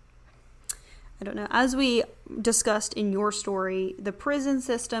monitoring? I don't know. As we discussed in your story, the prison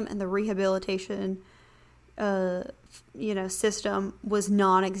system and the rehabilitation system was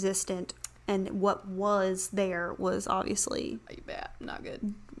non-existent, and what was there was obviously not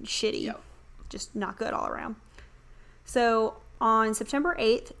good, shitty. Yep. Just not good all around. So on September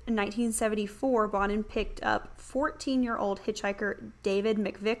 8th, 1974, Bonin picked up 14-year-old hitchhiker David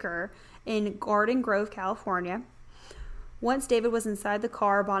McVicker in Garden Grove, California. Once David was inside the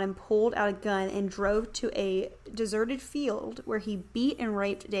car, Bonin pulled out a gun and drove to a deserted field where he beat and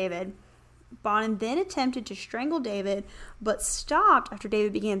raped David. Bonin then attempted to strangle David, but stopped after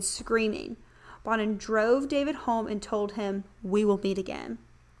David began screaming. Bonin drove David home and told him, "We will meet again."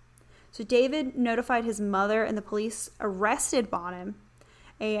 So David notified his mother, and the police arrested Bonin.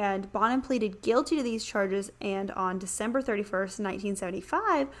 And Bonin pleaded guilty to these charges, and on December 31st,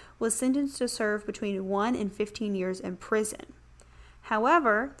 1975, was sentenced to serve between 1 and 15 years in prison.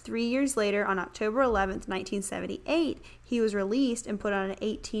 However, 3 years later, on October 11th, 1978, he was released and put on an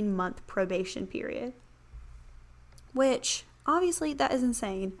 18-month probation period. Which, obviously, that is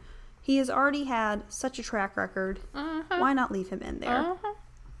insane. He has already had such a track record. Why not leave him in there?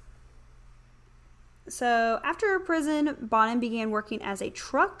 So, after prison, Bonin began working as a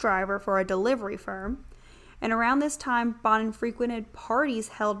truck driver for a delivery firm. And around this time, Bonin frequented parties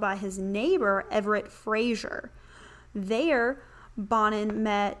held by his neighbor, Everett Frazier. There, Bonin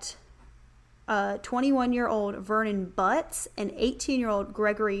met 21-year-old Vernon Butts and 18-year-old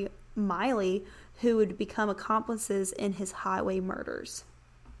Gregory Miley, who would become accomplices in his highway murders.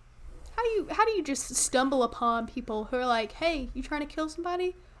 How do you just stumble upon people who are like, hey, you trying to kill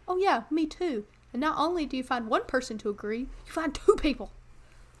somebody? Oh yeah, me too. And not only do you find one person to agree, you find two people.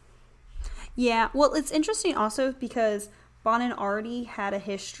 Yeah, well, it's interesting also because Bonin already had a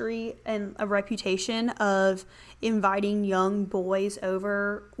history and a reputation of inviting young boys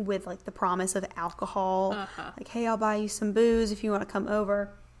over with, like, the promise of alcohol. Like, hey, I'll buy you some booze if you want to come over.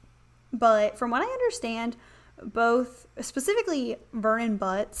 But from what I understand, both, specifically Vernon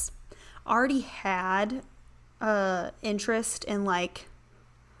Butts, already had interest in, like,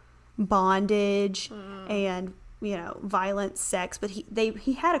 bondage and, you know, violent sex. But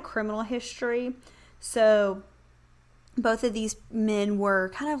he had a criminal history. So both of these men were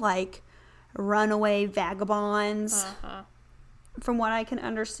kind of like runaway vagabonds, from what I can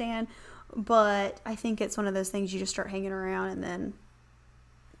understand. But I think it's one of those things you just start hanging around, and then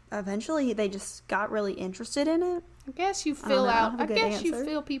eventually they just got really interested in it. I guess you feel out. I guess you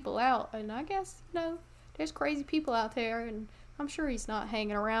feel people out, and I guess, you know, there's crazy people out there, and I'm sure he's not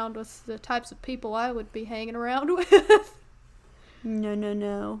hanging around with the types of people I would be hanging around with.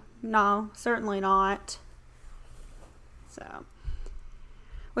 No, certainly not. So,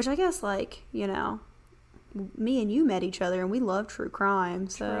 which I guess, like, you know, me and you met each other and we love true crime.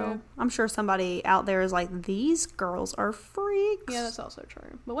 So true. I'm sure somebody out there is like, these girls are freaks. Yeah, that's also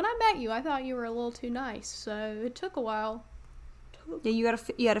true. But when I met you, I thought you were a little too nice. So it took a while. Yeah, you gotta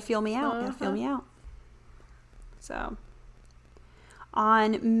feel me out. You gotta feel me out. So,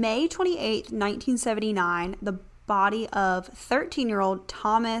 on May 28th, 1979, the body of 13-year-old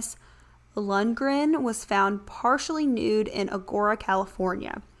Thomas Lundgren was found partially nude in Agoura,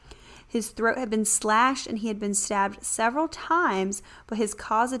 California. His throat had been slashed and he had been stabbed several times, but his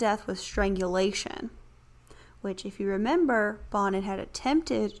cause of death was strangulation, which, if you remember, Bonin had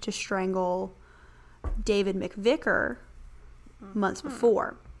attempted to strangle David McVicker months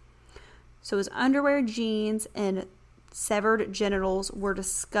before. So his underwear, jeans, and severed genitals were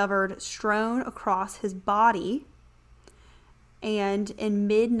discovered strewn across his body. And in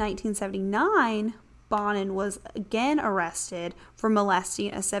mid-1979, Bonin was again arrested for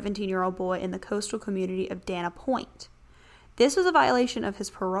molesting a 17-year-old boy in the coastal community of Dana Point. This was a violation of his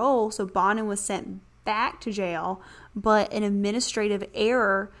parole, so Bonin was sent back to jail, but an administrative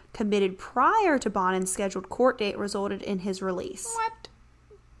error committed prior to Bonin's scheduled court date resulted in his release. What?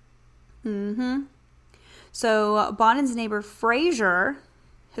 Mm-hmm. So Bonin's neighbor Frazier,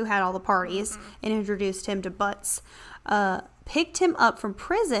 who had all the parties and introduced him to Butts, picked him up from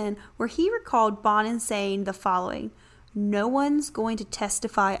prison, where he recalled Bonin saying the following: "No one's going to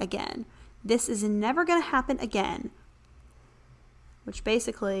testify again. This is never going to happen again." Which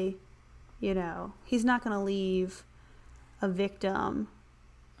basically, you know, he's not going to leave a victim,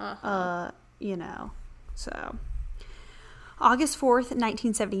 you know, so... August 4th,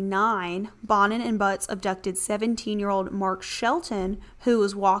 1979, Bonin and Butts abducted 17-year-old Mark Shelton, who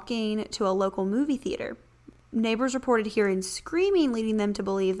was walking to a local movie theater. Neighbors reported hearing screaming, leading them to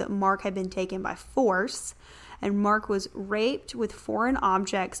believe that Mark had been taken by force, and Mark was raped with foreign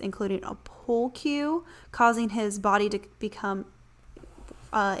objects, including a pool cue, causing his body to become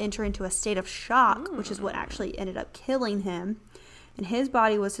enter into a state of shock, which is what actually ended up killing him. And his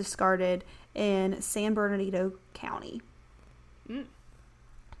body was discarded in San Bernardino County.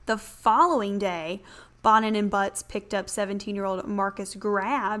 The following day, Bonin and Butts picked up 17-year-old Marcus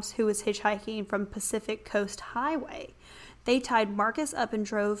Grabs, who was hitchhiking from Pacific Coast Highway. They tied Marcus up and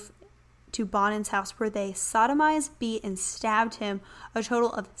drove to Bonin's house, where they sodomized, beat, and stabbed him a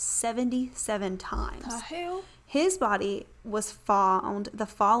total of 77 times. The hell? His body was found the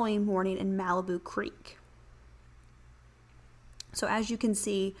following morning in Malibu Creek. So as you can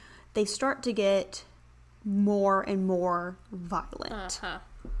see, they start to get more and more violent.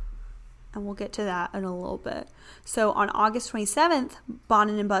 And we'll get to that in a little bit. So on August 27th,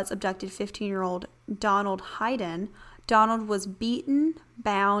 Bonin and Butts abducted 15-year-old Donald Hayden. Donald was beaten,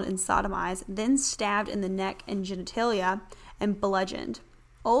 bound, and sodomized, then stabbed in the neck and genitalia and bludgeoned.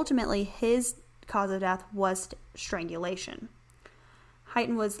 Ultimately, his cause of death was strangulation.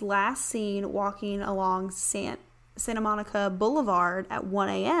 Hayden was last seen walking along Santa Monica Boulevard at 1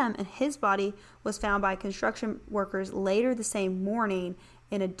 a.m., and his body was found by construction workers later the same morning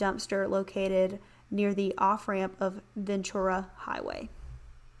in a dumpster located near the off-ramp of Ventura Highway.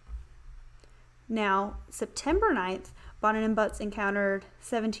 Now, September 9th, Bonin and Butts encountered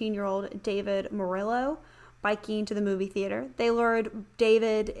 17-year-old David Murillo biking to the movie theater. They lured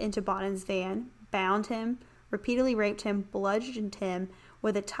David into Bonin's van, bound him, repeatedly raped him, bludgeoned him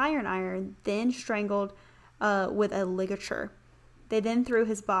with a tire iron, then strangled with a ligature. They then threw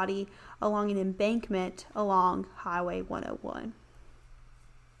his body along an embankment along Highway 101.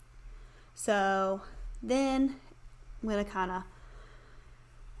 So then I'm going to kind of,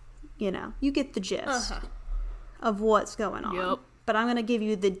 you get the gist of what's going on. Yep. But I'm going to give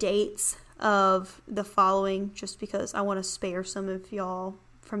you the dates of the following just because I want to spare some of y'all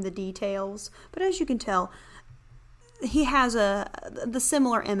from the details. But as you can tell, he has the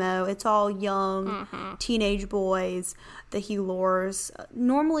similar MO. It's all young teenage boys that he lures,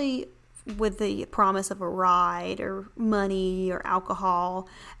 normally with the promise of a ride or money or alcohol,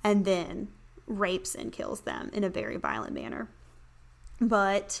 and then rapes and kills them in a very violent manner.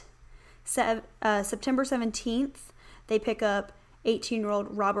 But September 17th, they pick up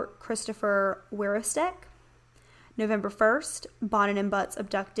 18-year-old Robert Christopher Wirostek. November 1st, Bonin and Butts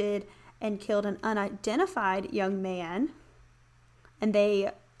abducted and killed an unidentified young man, and they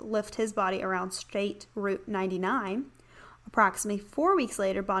left his body around State Route 99. Approximately 4 weeks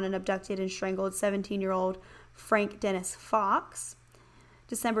later, Bonin abducted and strangled 17-year-old Frank Dennis Fox.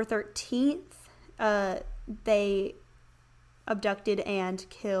 December 13th, they abducted and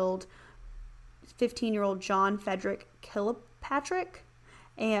killed 15-year-old John Frederick Kilpatrick.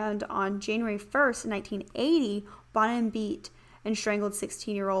 And on January 1st, 1980, Bonin beat and strangled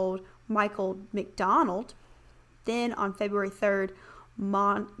 16-year-old Michael McDonald. Then on February 3rd,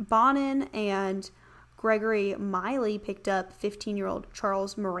 Bonin and Gregory Miley picked up 15-year-old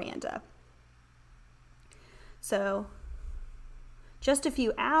Charles Miranda. So, just a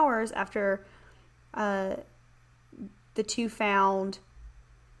few hours after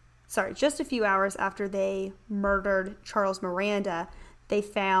just a few hours after they murdered Charles Miranda, they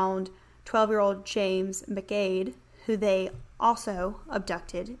found 12-year-old James McAde, who they also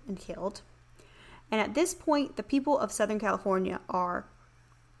abducted and killed. And at this point, the people of Southern California are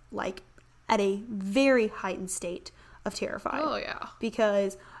like at a very heightened state of terrified. Oh, yeah.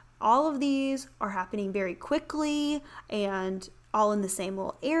 Because all of these are happening very quickly and all in the same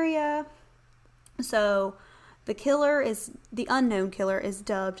little area. So the unknown killer is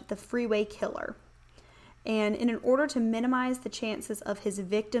dubbed the Freeway Killer. And in order to minimize the chances of his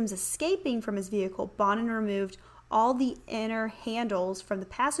victims escaping from his vehicle, Bonin removed all the inner handles from the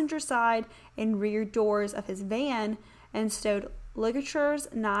passenger side and rear doors of his van and stowed ligatures,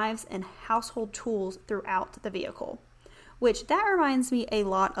 knives, and household tools throughout the vehicle. Which, that reminds me a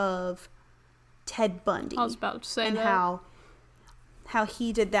lot of Ted Bundy. I was about to say and that. how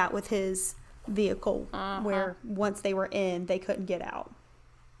he did that with his vehicle, where once they were in, they couldn't get out.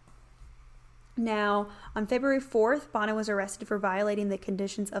 Now, on February 4th, Bonin was arrested for violating the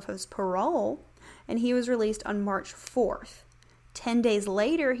conditions of his parole, and he was released on March 4th. 10 days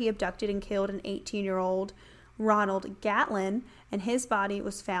later, he abducted and killed an 18-year-old Ronald Gatlin, and his body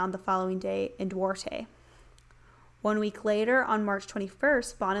was found the following day in Duarte. 1 week later, on March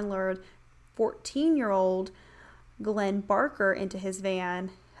 21st, Bonin lured 14-year-old Glenn Barker into his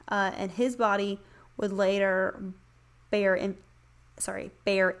van, and his body would later bear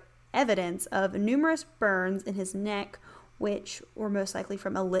evidence of numerous burns in his neck, which were most likely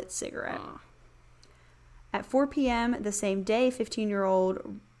from a lit cigarette. At 4 p.m. the same day,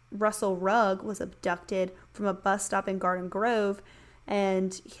 15-year-old Russell Rugg was abducted from a bus stop in Garden Grove,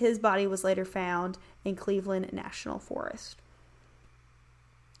 and his body was later found in Cleveland National Forest.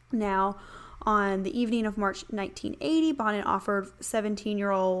 Now, on the evening of March 1980, Bonin offered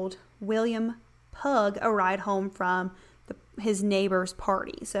 17-year-old William Pugh a ride home from his neighbor's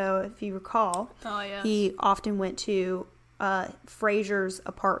party. So, if you recall, he often went to Fraser's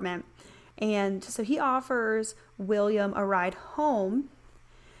apartment. And so he offers William a ride home.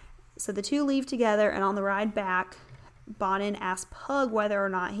 So the two leave together, and on the ride back, Bonin asks Pugh whether or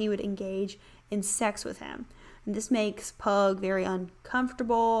not he would engage in sex with him. And this makes Pugh very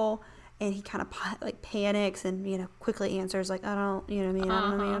uncomfortable, and he kind of panics and, quickly answers I don't, I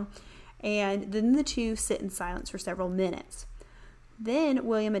don't know. And then the two sit in silence for several minutes. Then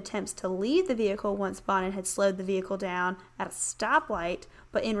William attempts to leave the vehicle once Bonin had slowed the vehicle down at a stoplight,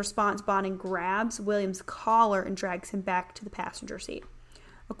 but in response, Bonin grabs William's collar and drags him back to the passenger seat.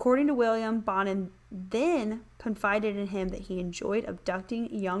 According to William, Bonin then confided in him that he enjoyed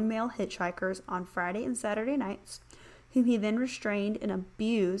abducting young male hitchhikers on Friday and Saturday nights, whom he then restrained and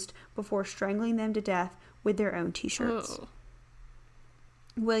abused before strangling them to death with their own t-shirts. Oh.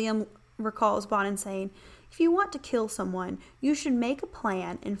 William recalls Bonin saying, "If you want to kill someone, you should make a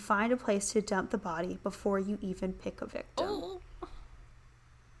plan and find a place to dump the body before you even pick a victim." Oh.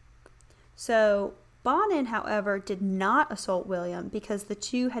 So, Bonin, however, did not assault William because the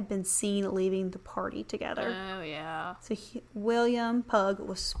two had been seen leaving the party together. Oh, yeah. So, William Pugh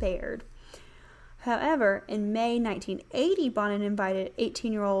was spared. However, in May 1980, Bonin invited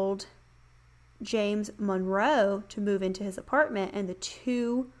 18-year-old James Monroe to move into his apartment, and the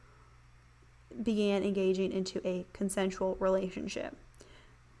two began engaging into a consensual relationship,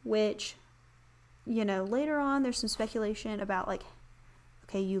 which, later on there's some speculation about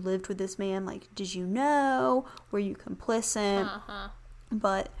okay, you lived with this man, did you know? Were you complicit?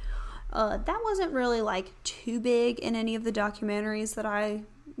 But that wasn't really too big in any of the documentaries that I,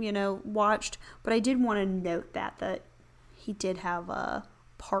 watched, but I did want to note that he did have a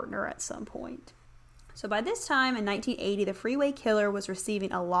partner at some point. So by this time in 1980, the Freeway Killer was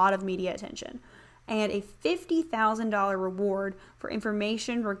receiving a lot of media attention, and a $50,000 reward for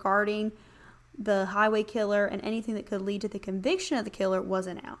information regarding the Highway Killer and anything that could lead to the conviction of the killer was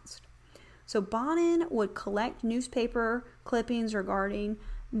announced. So Bonin would collect newspaper clippings regarding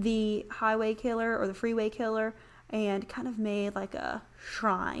the Highway Killer or the Freeway Killer and kind of made a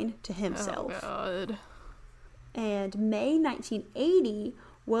shrine to himself. Oh, God. And May 1980,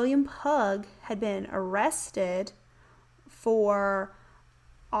 William Pugh had been arrested for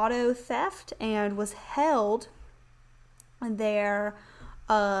auto theft and was held there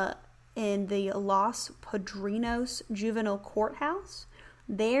in the Los Padrinos Juvenile Courthouse.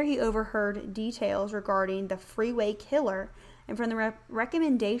 There he overheard details regarding the Freeway Killer, and from the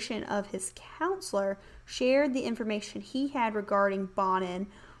recommendation of his counselor, shared the information he had regarding Bonin,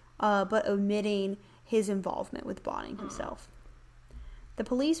 but omitting his involvement with Bonin himself. The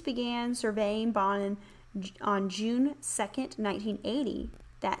police began surveying Bonin on June 2nd, 1980.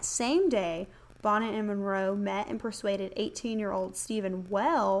 That same day, Bonin and Monroe met and persuaded 18-year-old Stephen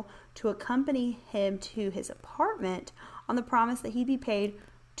Well to accompany him to his apartment on the promise that he'd be paid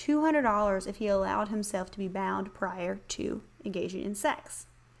 $200 if he allowed himself to be bound prior to engaging in sex.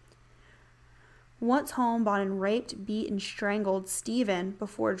 Once home, Bonin raped, beat, and strangled Stephen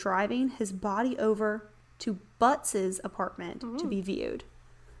before driving his body over to Butts's apartment to be viewed.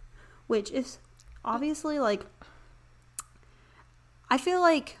 Which is obviously, like, I feel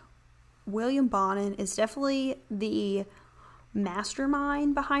like William Bonin is definitely the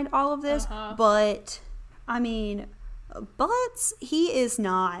mastermind behind all of this, but, I mean, Butts, he is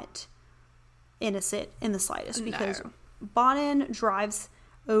not innocent in the slightest, because Bonin drives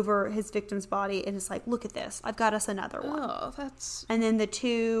over his victim's body and is like, look at this, I've got us another one. Oh, that's... And then the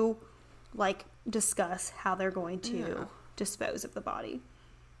two, like, discuss how they're going to dispose of the body.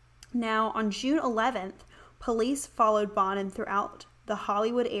 Now, on June 11th, police followed Bonin throughout the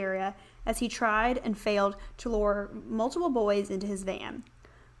Hollywood area as he tried and failed to lure multiple boys into his van.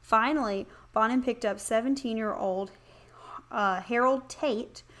 Finally, Bonin picked up 17-year-old Harold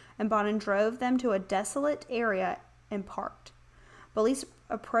Tate, and Bonin drove them to a desolate area and parked. Police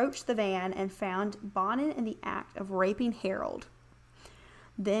approached the van and found Bonin in the act of raping Harold.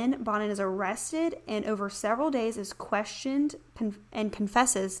 Then Bonin is arrested and over several days is questioned and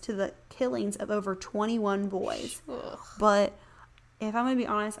confesses to the killings of over 21 boys. Ugh. But if I'm going to be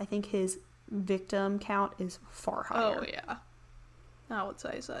honest, I think his victim count is far higher. Oh, yeah. I would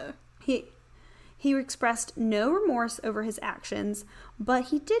say so. He expressed no remorse over his actions, but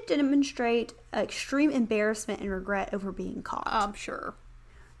he did demonstrate extreme embarrassment and regret over being caught. I'm sure.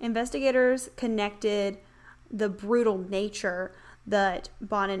 Investigators connected the brutal nature that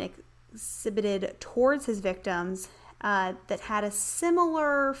Bonin exhibited towards his victims that had a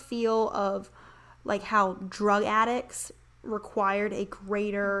similar feel of like how drug addicts required a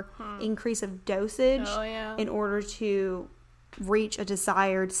greater increase of dosage in order to reach a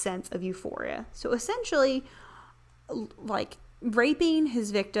desired sense of euphoria. So essentially, like, raping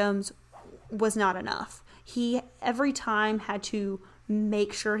his victims was not enough. He every time had to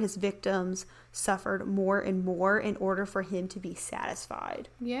make sure his victims suffered more and more in order for him to be satisfied.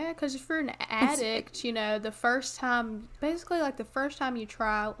 Yeah, because if you're an addict, you know, the first time you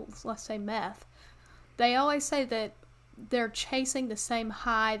try, let's say meth, they always say that they're chasing the same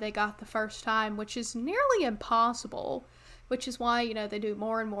high they got the first time, which is nearly impossible, which is why, you know, they do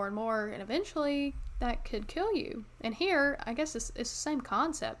more and more and more, and eventually that could kill you. And here, I guess it's the same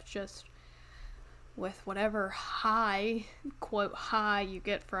concept, just with whatever high, quote, high you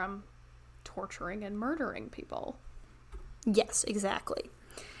get from torturing and murdering people. Yes, exactly.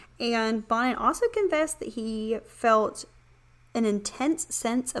 And Bonin also confessed that he felt an intense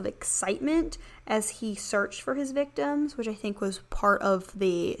sense of excitement as he searched for his victims, which I think was part of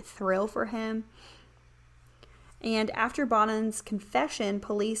the thrill for him. And after Bonin's confession,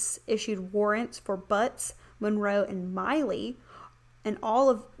 police issued warrants for Butts, Monroe, and Miley, and all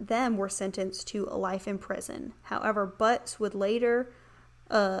of them were sentenced to a life in prison. However, Butts would later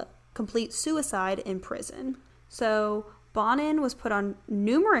complete suicide in prison. So Bonin was put on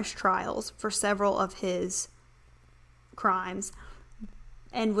numerous trials for several of his crimes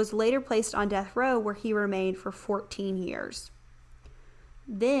and was later placed on death row, where he remained for 14 years.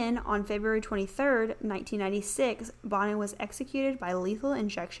 Then, on February 23rd, 1996, Bonin was executed by lethal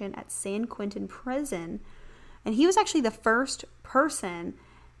injection at San Quentin Prison, and he was actually the first person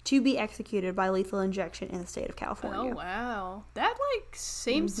to be executed by lethal injection in the state of California. Oh, wow. That, like,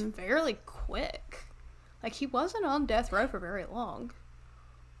 seems fairly quick. Like, he wasn't on death row for very long.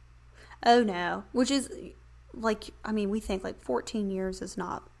 Oh, no. Which is, like, I mean, we think, like, 14 years is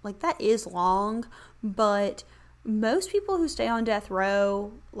not, like, that is long, but most people who stay on death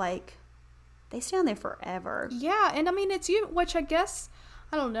row, like, they stay on there forever. Yeah, and I mean, it's you, which I guess,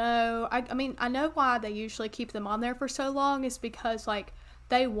 I don't know. I mean, I know why they usually keep them on there for so long is because, like,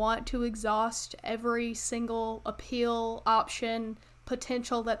 they want to exhaust every single appeal option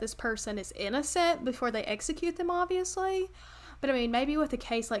potential that this person is innocent before they execute them, obviously. But I mean, maybe with a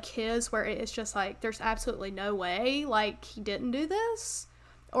case like his where it's just like, there's absolutely no way, like, he didn't do this.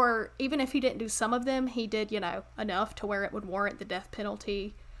 Or even if he didn't do some of them, he did, you know, enough to where it would warrant the death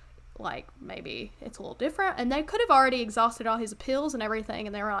penalty. Like, maybe it's a little different. And they could have already exhausted all his appeals and everything.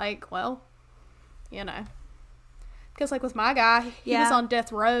 And they were like, well, you know. Because, like, with my guy, he was on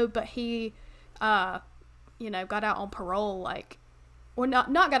death row, but he, you know, got out on parole, like, or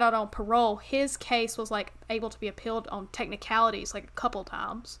not got out on parole. His case was, like, able to be appealed on technicalities, like, a couple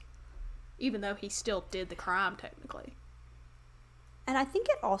times. Even though he still did the crime, technically. And I think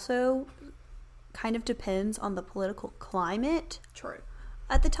it also kind of depends on the political climate. True.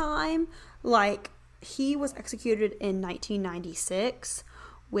 At the time. Like, he was executed in 1996,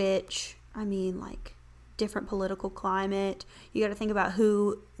 which, I mean, like, different political climate. You got to think about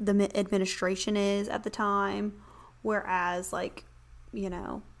who the administration is at the time. Whereas, like, you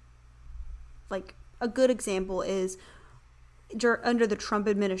know, like a good example is under the Trump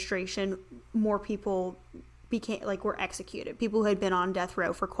administration, more people were executed. People who had been on death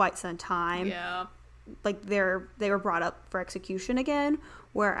row for quite some time. Yeah. Like they were brought up for execution again.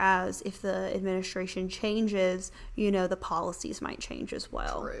 Whereas if the administration changes, you know, the policies might change as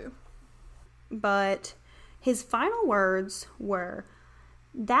well. True. But his final words were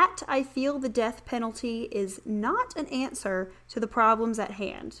that I feel the death penalty is not an answer to the problems at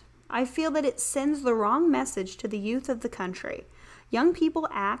hand. I feel that it sends the wrong message to the youth of the country. Young people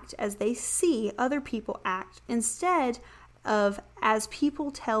act as they see other people act instead of as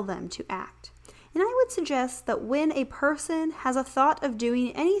people tell them to act. And I would suggest that when a person has a thought of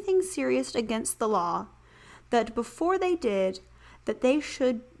doing anything serious against the law, that before they did, that they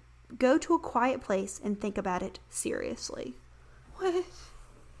should go to a quiet place and think about it seriously. What?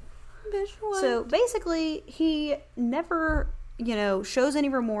 Bitch, what? So basically, he never, you know, shows any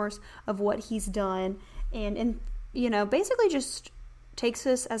remorse of what he's done, and you know, basically just takes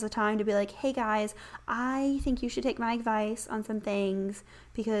this as a time to be like, hey guys, I think you should take my advice on some things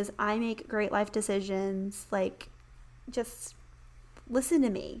because I make great life decisions. Like, just listen to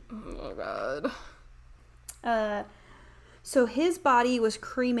me. Oh God. So his body was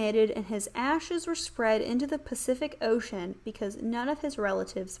cremated and his ashes were spread into the Pacific Ocean because none of his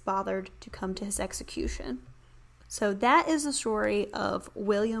relatives bothered to come to his execution. So that is the story of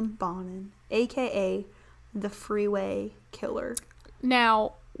William Bonin, aka the Freeway Killer.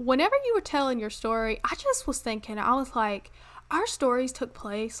 Now, whenever you were telling your story, I just was thinking, I was like, our stories took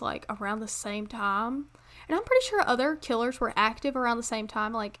place like around the same time. And I'm pretty sure other killers were active around the same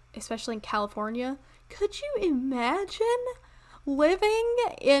time, like especially in California. Could you imagine living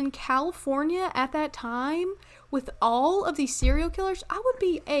in California at that time with all of these serial killers? I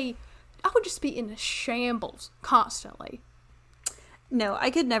would just be in shambles constantly. No,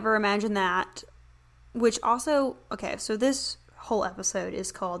 I could never imagine that. Which also, okay, so this whole episode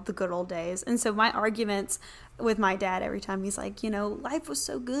is called The Good Old Days. And so my arguments with my dad every time he's like, you know, life was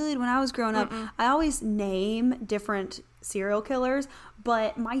so good when I was growing up. I always name different serial killers,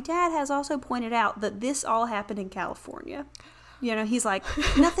 but my dad has also pointed out that this all happened in California. You know, he's like,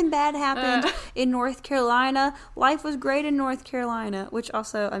 nothing bad happened in North Carolina. Life was great in North Carolina, which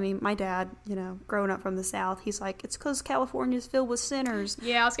also, I mean, my dad, you know, growing up from the South, he's like, it's because California's filled with sinners.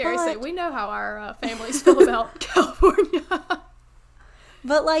 Yeah, I was going to say, we know how our families feel about California.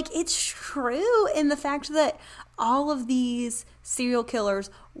 But, like, it's true in the fact that all of these serial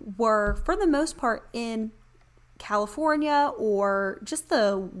killers were, for the most part, in California or just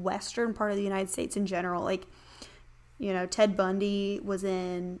the western part of the United States in general. Like, you know, Ted Bundy was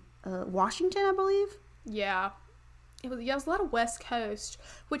in Washington, I believe. Yeah. It was a lot of West Coast,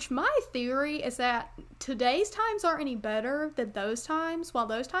 which my theory is that today's times aren't any better than those times. While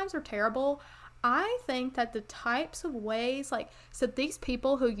those times are terrible, I think that the types of ways, like, so these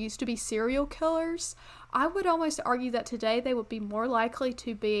people who used to be serial killers, I would almost argue that today they would be more likely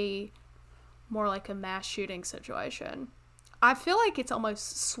to be more like a mass shooting situation. I feel like it's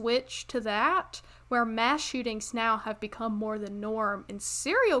almost switched to that, where mass shootings now have become more the norm, and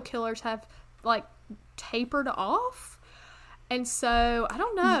serial killers have, like, tapered off. And so, I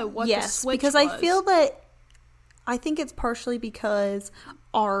don't know what the switch because was. I feel I think it's partially because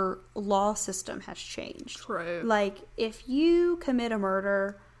our law system has changed. True. Like, if you commit a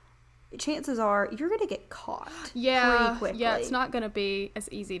murder, chances are you're going to get caught pretty quickly. Yeah, it's not going to be as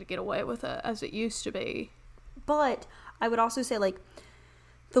easy to get away with it as it used to be. But I would also say, like,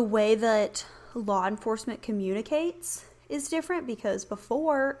 the way that law enforcement communicates is different, because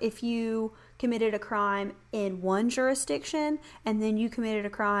before, if you committed a crime in one jurisdiction and then you committed a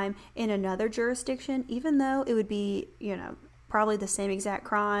crime in another jurisdiction, even though it would be, you know, probably the same exact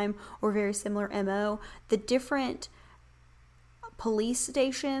crime or very similar MO, the different police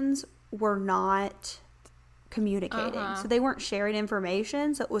stations were not communicating. So they weren't sharing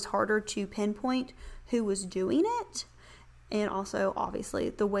information, so it was harder to pinpoint who was doing it. And also, obviously,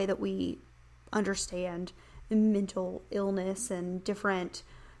 the way that we understand mental illness and different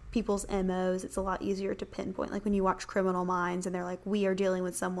people's MOs, it's a lot easier to pinpoint. Like when you watch Criminal Minds and they're like, we are dealing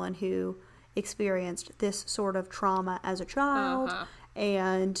with someone who experienced this sort of trauma as a child,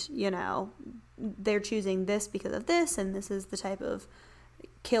 and, you know, they're choosing this because of this, and this is the type of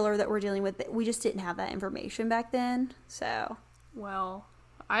killer that we're dealing with. We just didn't have that information back then. So, well,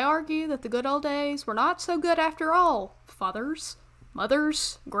 I argue that the good old days were not so good after all. Fathers,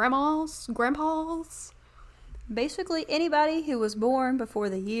 mothers, grandmas, grandpas. Basically, anybody who was born before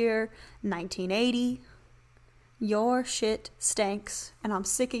the year 1980 Your shit stinks, and I'm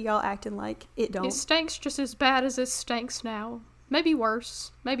sick of y'all acting like it don't. It stinks just as bad as it stinks now. Maybe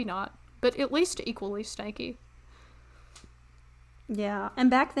worse, maybe not, but at least equally stanky. Yeah, and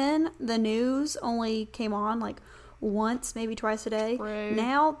back then, the news only came on like once, maybe twice a day. Right.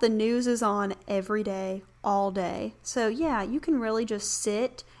 Now, the news is on every day, all day. So, yeah, you can really just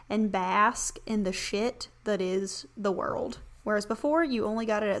sit and bask in the shit that is the world. Whereas before, you only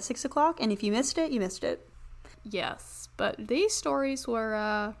got it at 6 o'clock, and if you missed it, you missed it. Yes, but these stories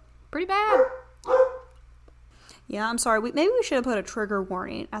were pretty bad. Yeah, I'm sorry. Maybe we should have put a trigger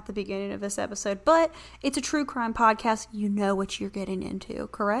warning at the beginning of this episode, but it's a true crime podcast. You know what you're getting into,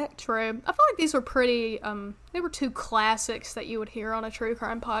 correct? True. I feel like these were pretty, they were two classics that you would hear on a true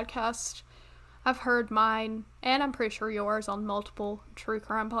crime podcast. I've heard mine, and I'm pretty sure yours, on multiple true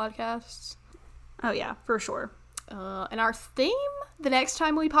crime podcasts. Oh, yeah, for sure. And our theme the next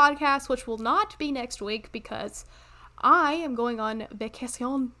time we podcast, which will not be next week because I am going on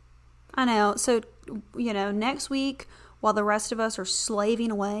vacation. I know. So, next week, while the rest of us are slaving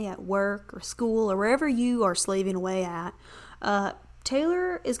away at work or school or wherever you are slaving away at,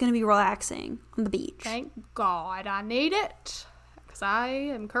 Taylor is going to be relaxing on the beach. Thank God. I need it. Because I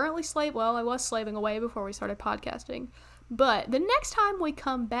am currently I was slaving away before we started podcasting. But the next time we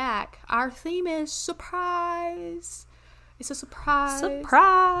come back, our theme is surprise. It's a surprise.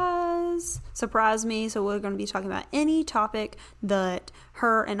 Surprise! Surprise me. So we're going to be talking about any topic that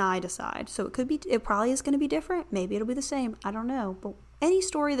her and I decide. So it probably is going to be different. Maybe it'll be the same. I don't know. But any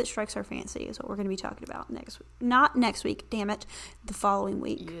story that strikes our fancy is what we're going to be talking about next week. Not next week, damn it. The following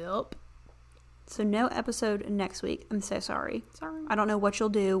week. Yep. So no episode next week. I'm so sorry. Sorry. I don't know what you'll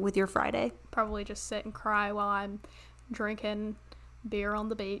do with your Friday. Probably just sit and cry while I'm drinking beer on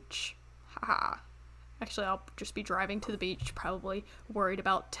the beach. Haha. Actually, I'll just be driving to the beach, probably worried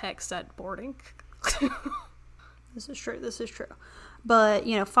about texts at boarding. This is true. But,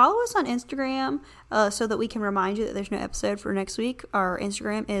 follow us on Instagram so that we can remind you that there's no episode for next week. Our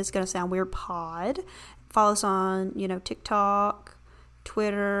Instagram is Gonna Sound Weird Pod. Follow us on, TikTok,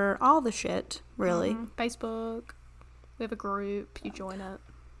 Twitter, all the shit, really. Facebook. We have a group. You join it.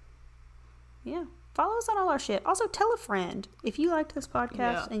 Yeah. Follow us on all our shit. Also, tell a friend. If you liked this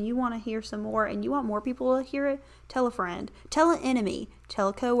podcast and you want to hear some more and you want more people to hear it, tell a friend. Tell an enemy. Tell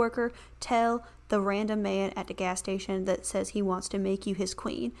a coworker. Tell the random man at the gas station that says he wants to make you his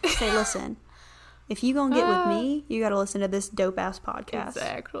queen. Say, listen, if you gonna get with me, you gotta listen to this dope-ass podcast.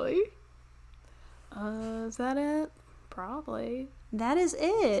 Exactly. Is that it? Probably. That is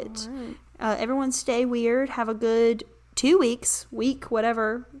it. All right. Everyone stay weird. Have a good 2 weeks,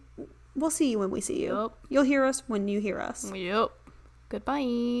 whatever. We'll see you when we see you. Yep. You'll hear us when you hear us. Yep.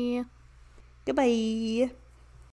 Goodbye. Goodbye.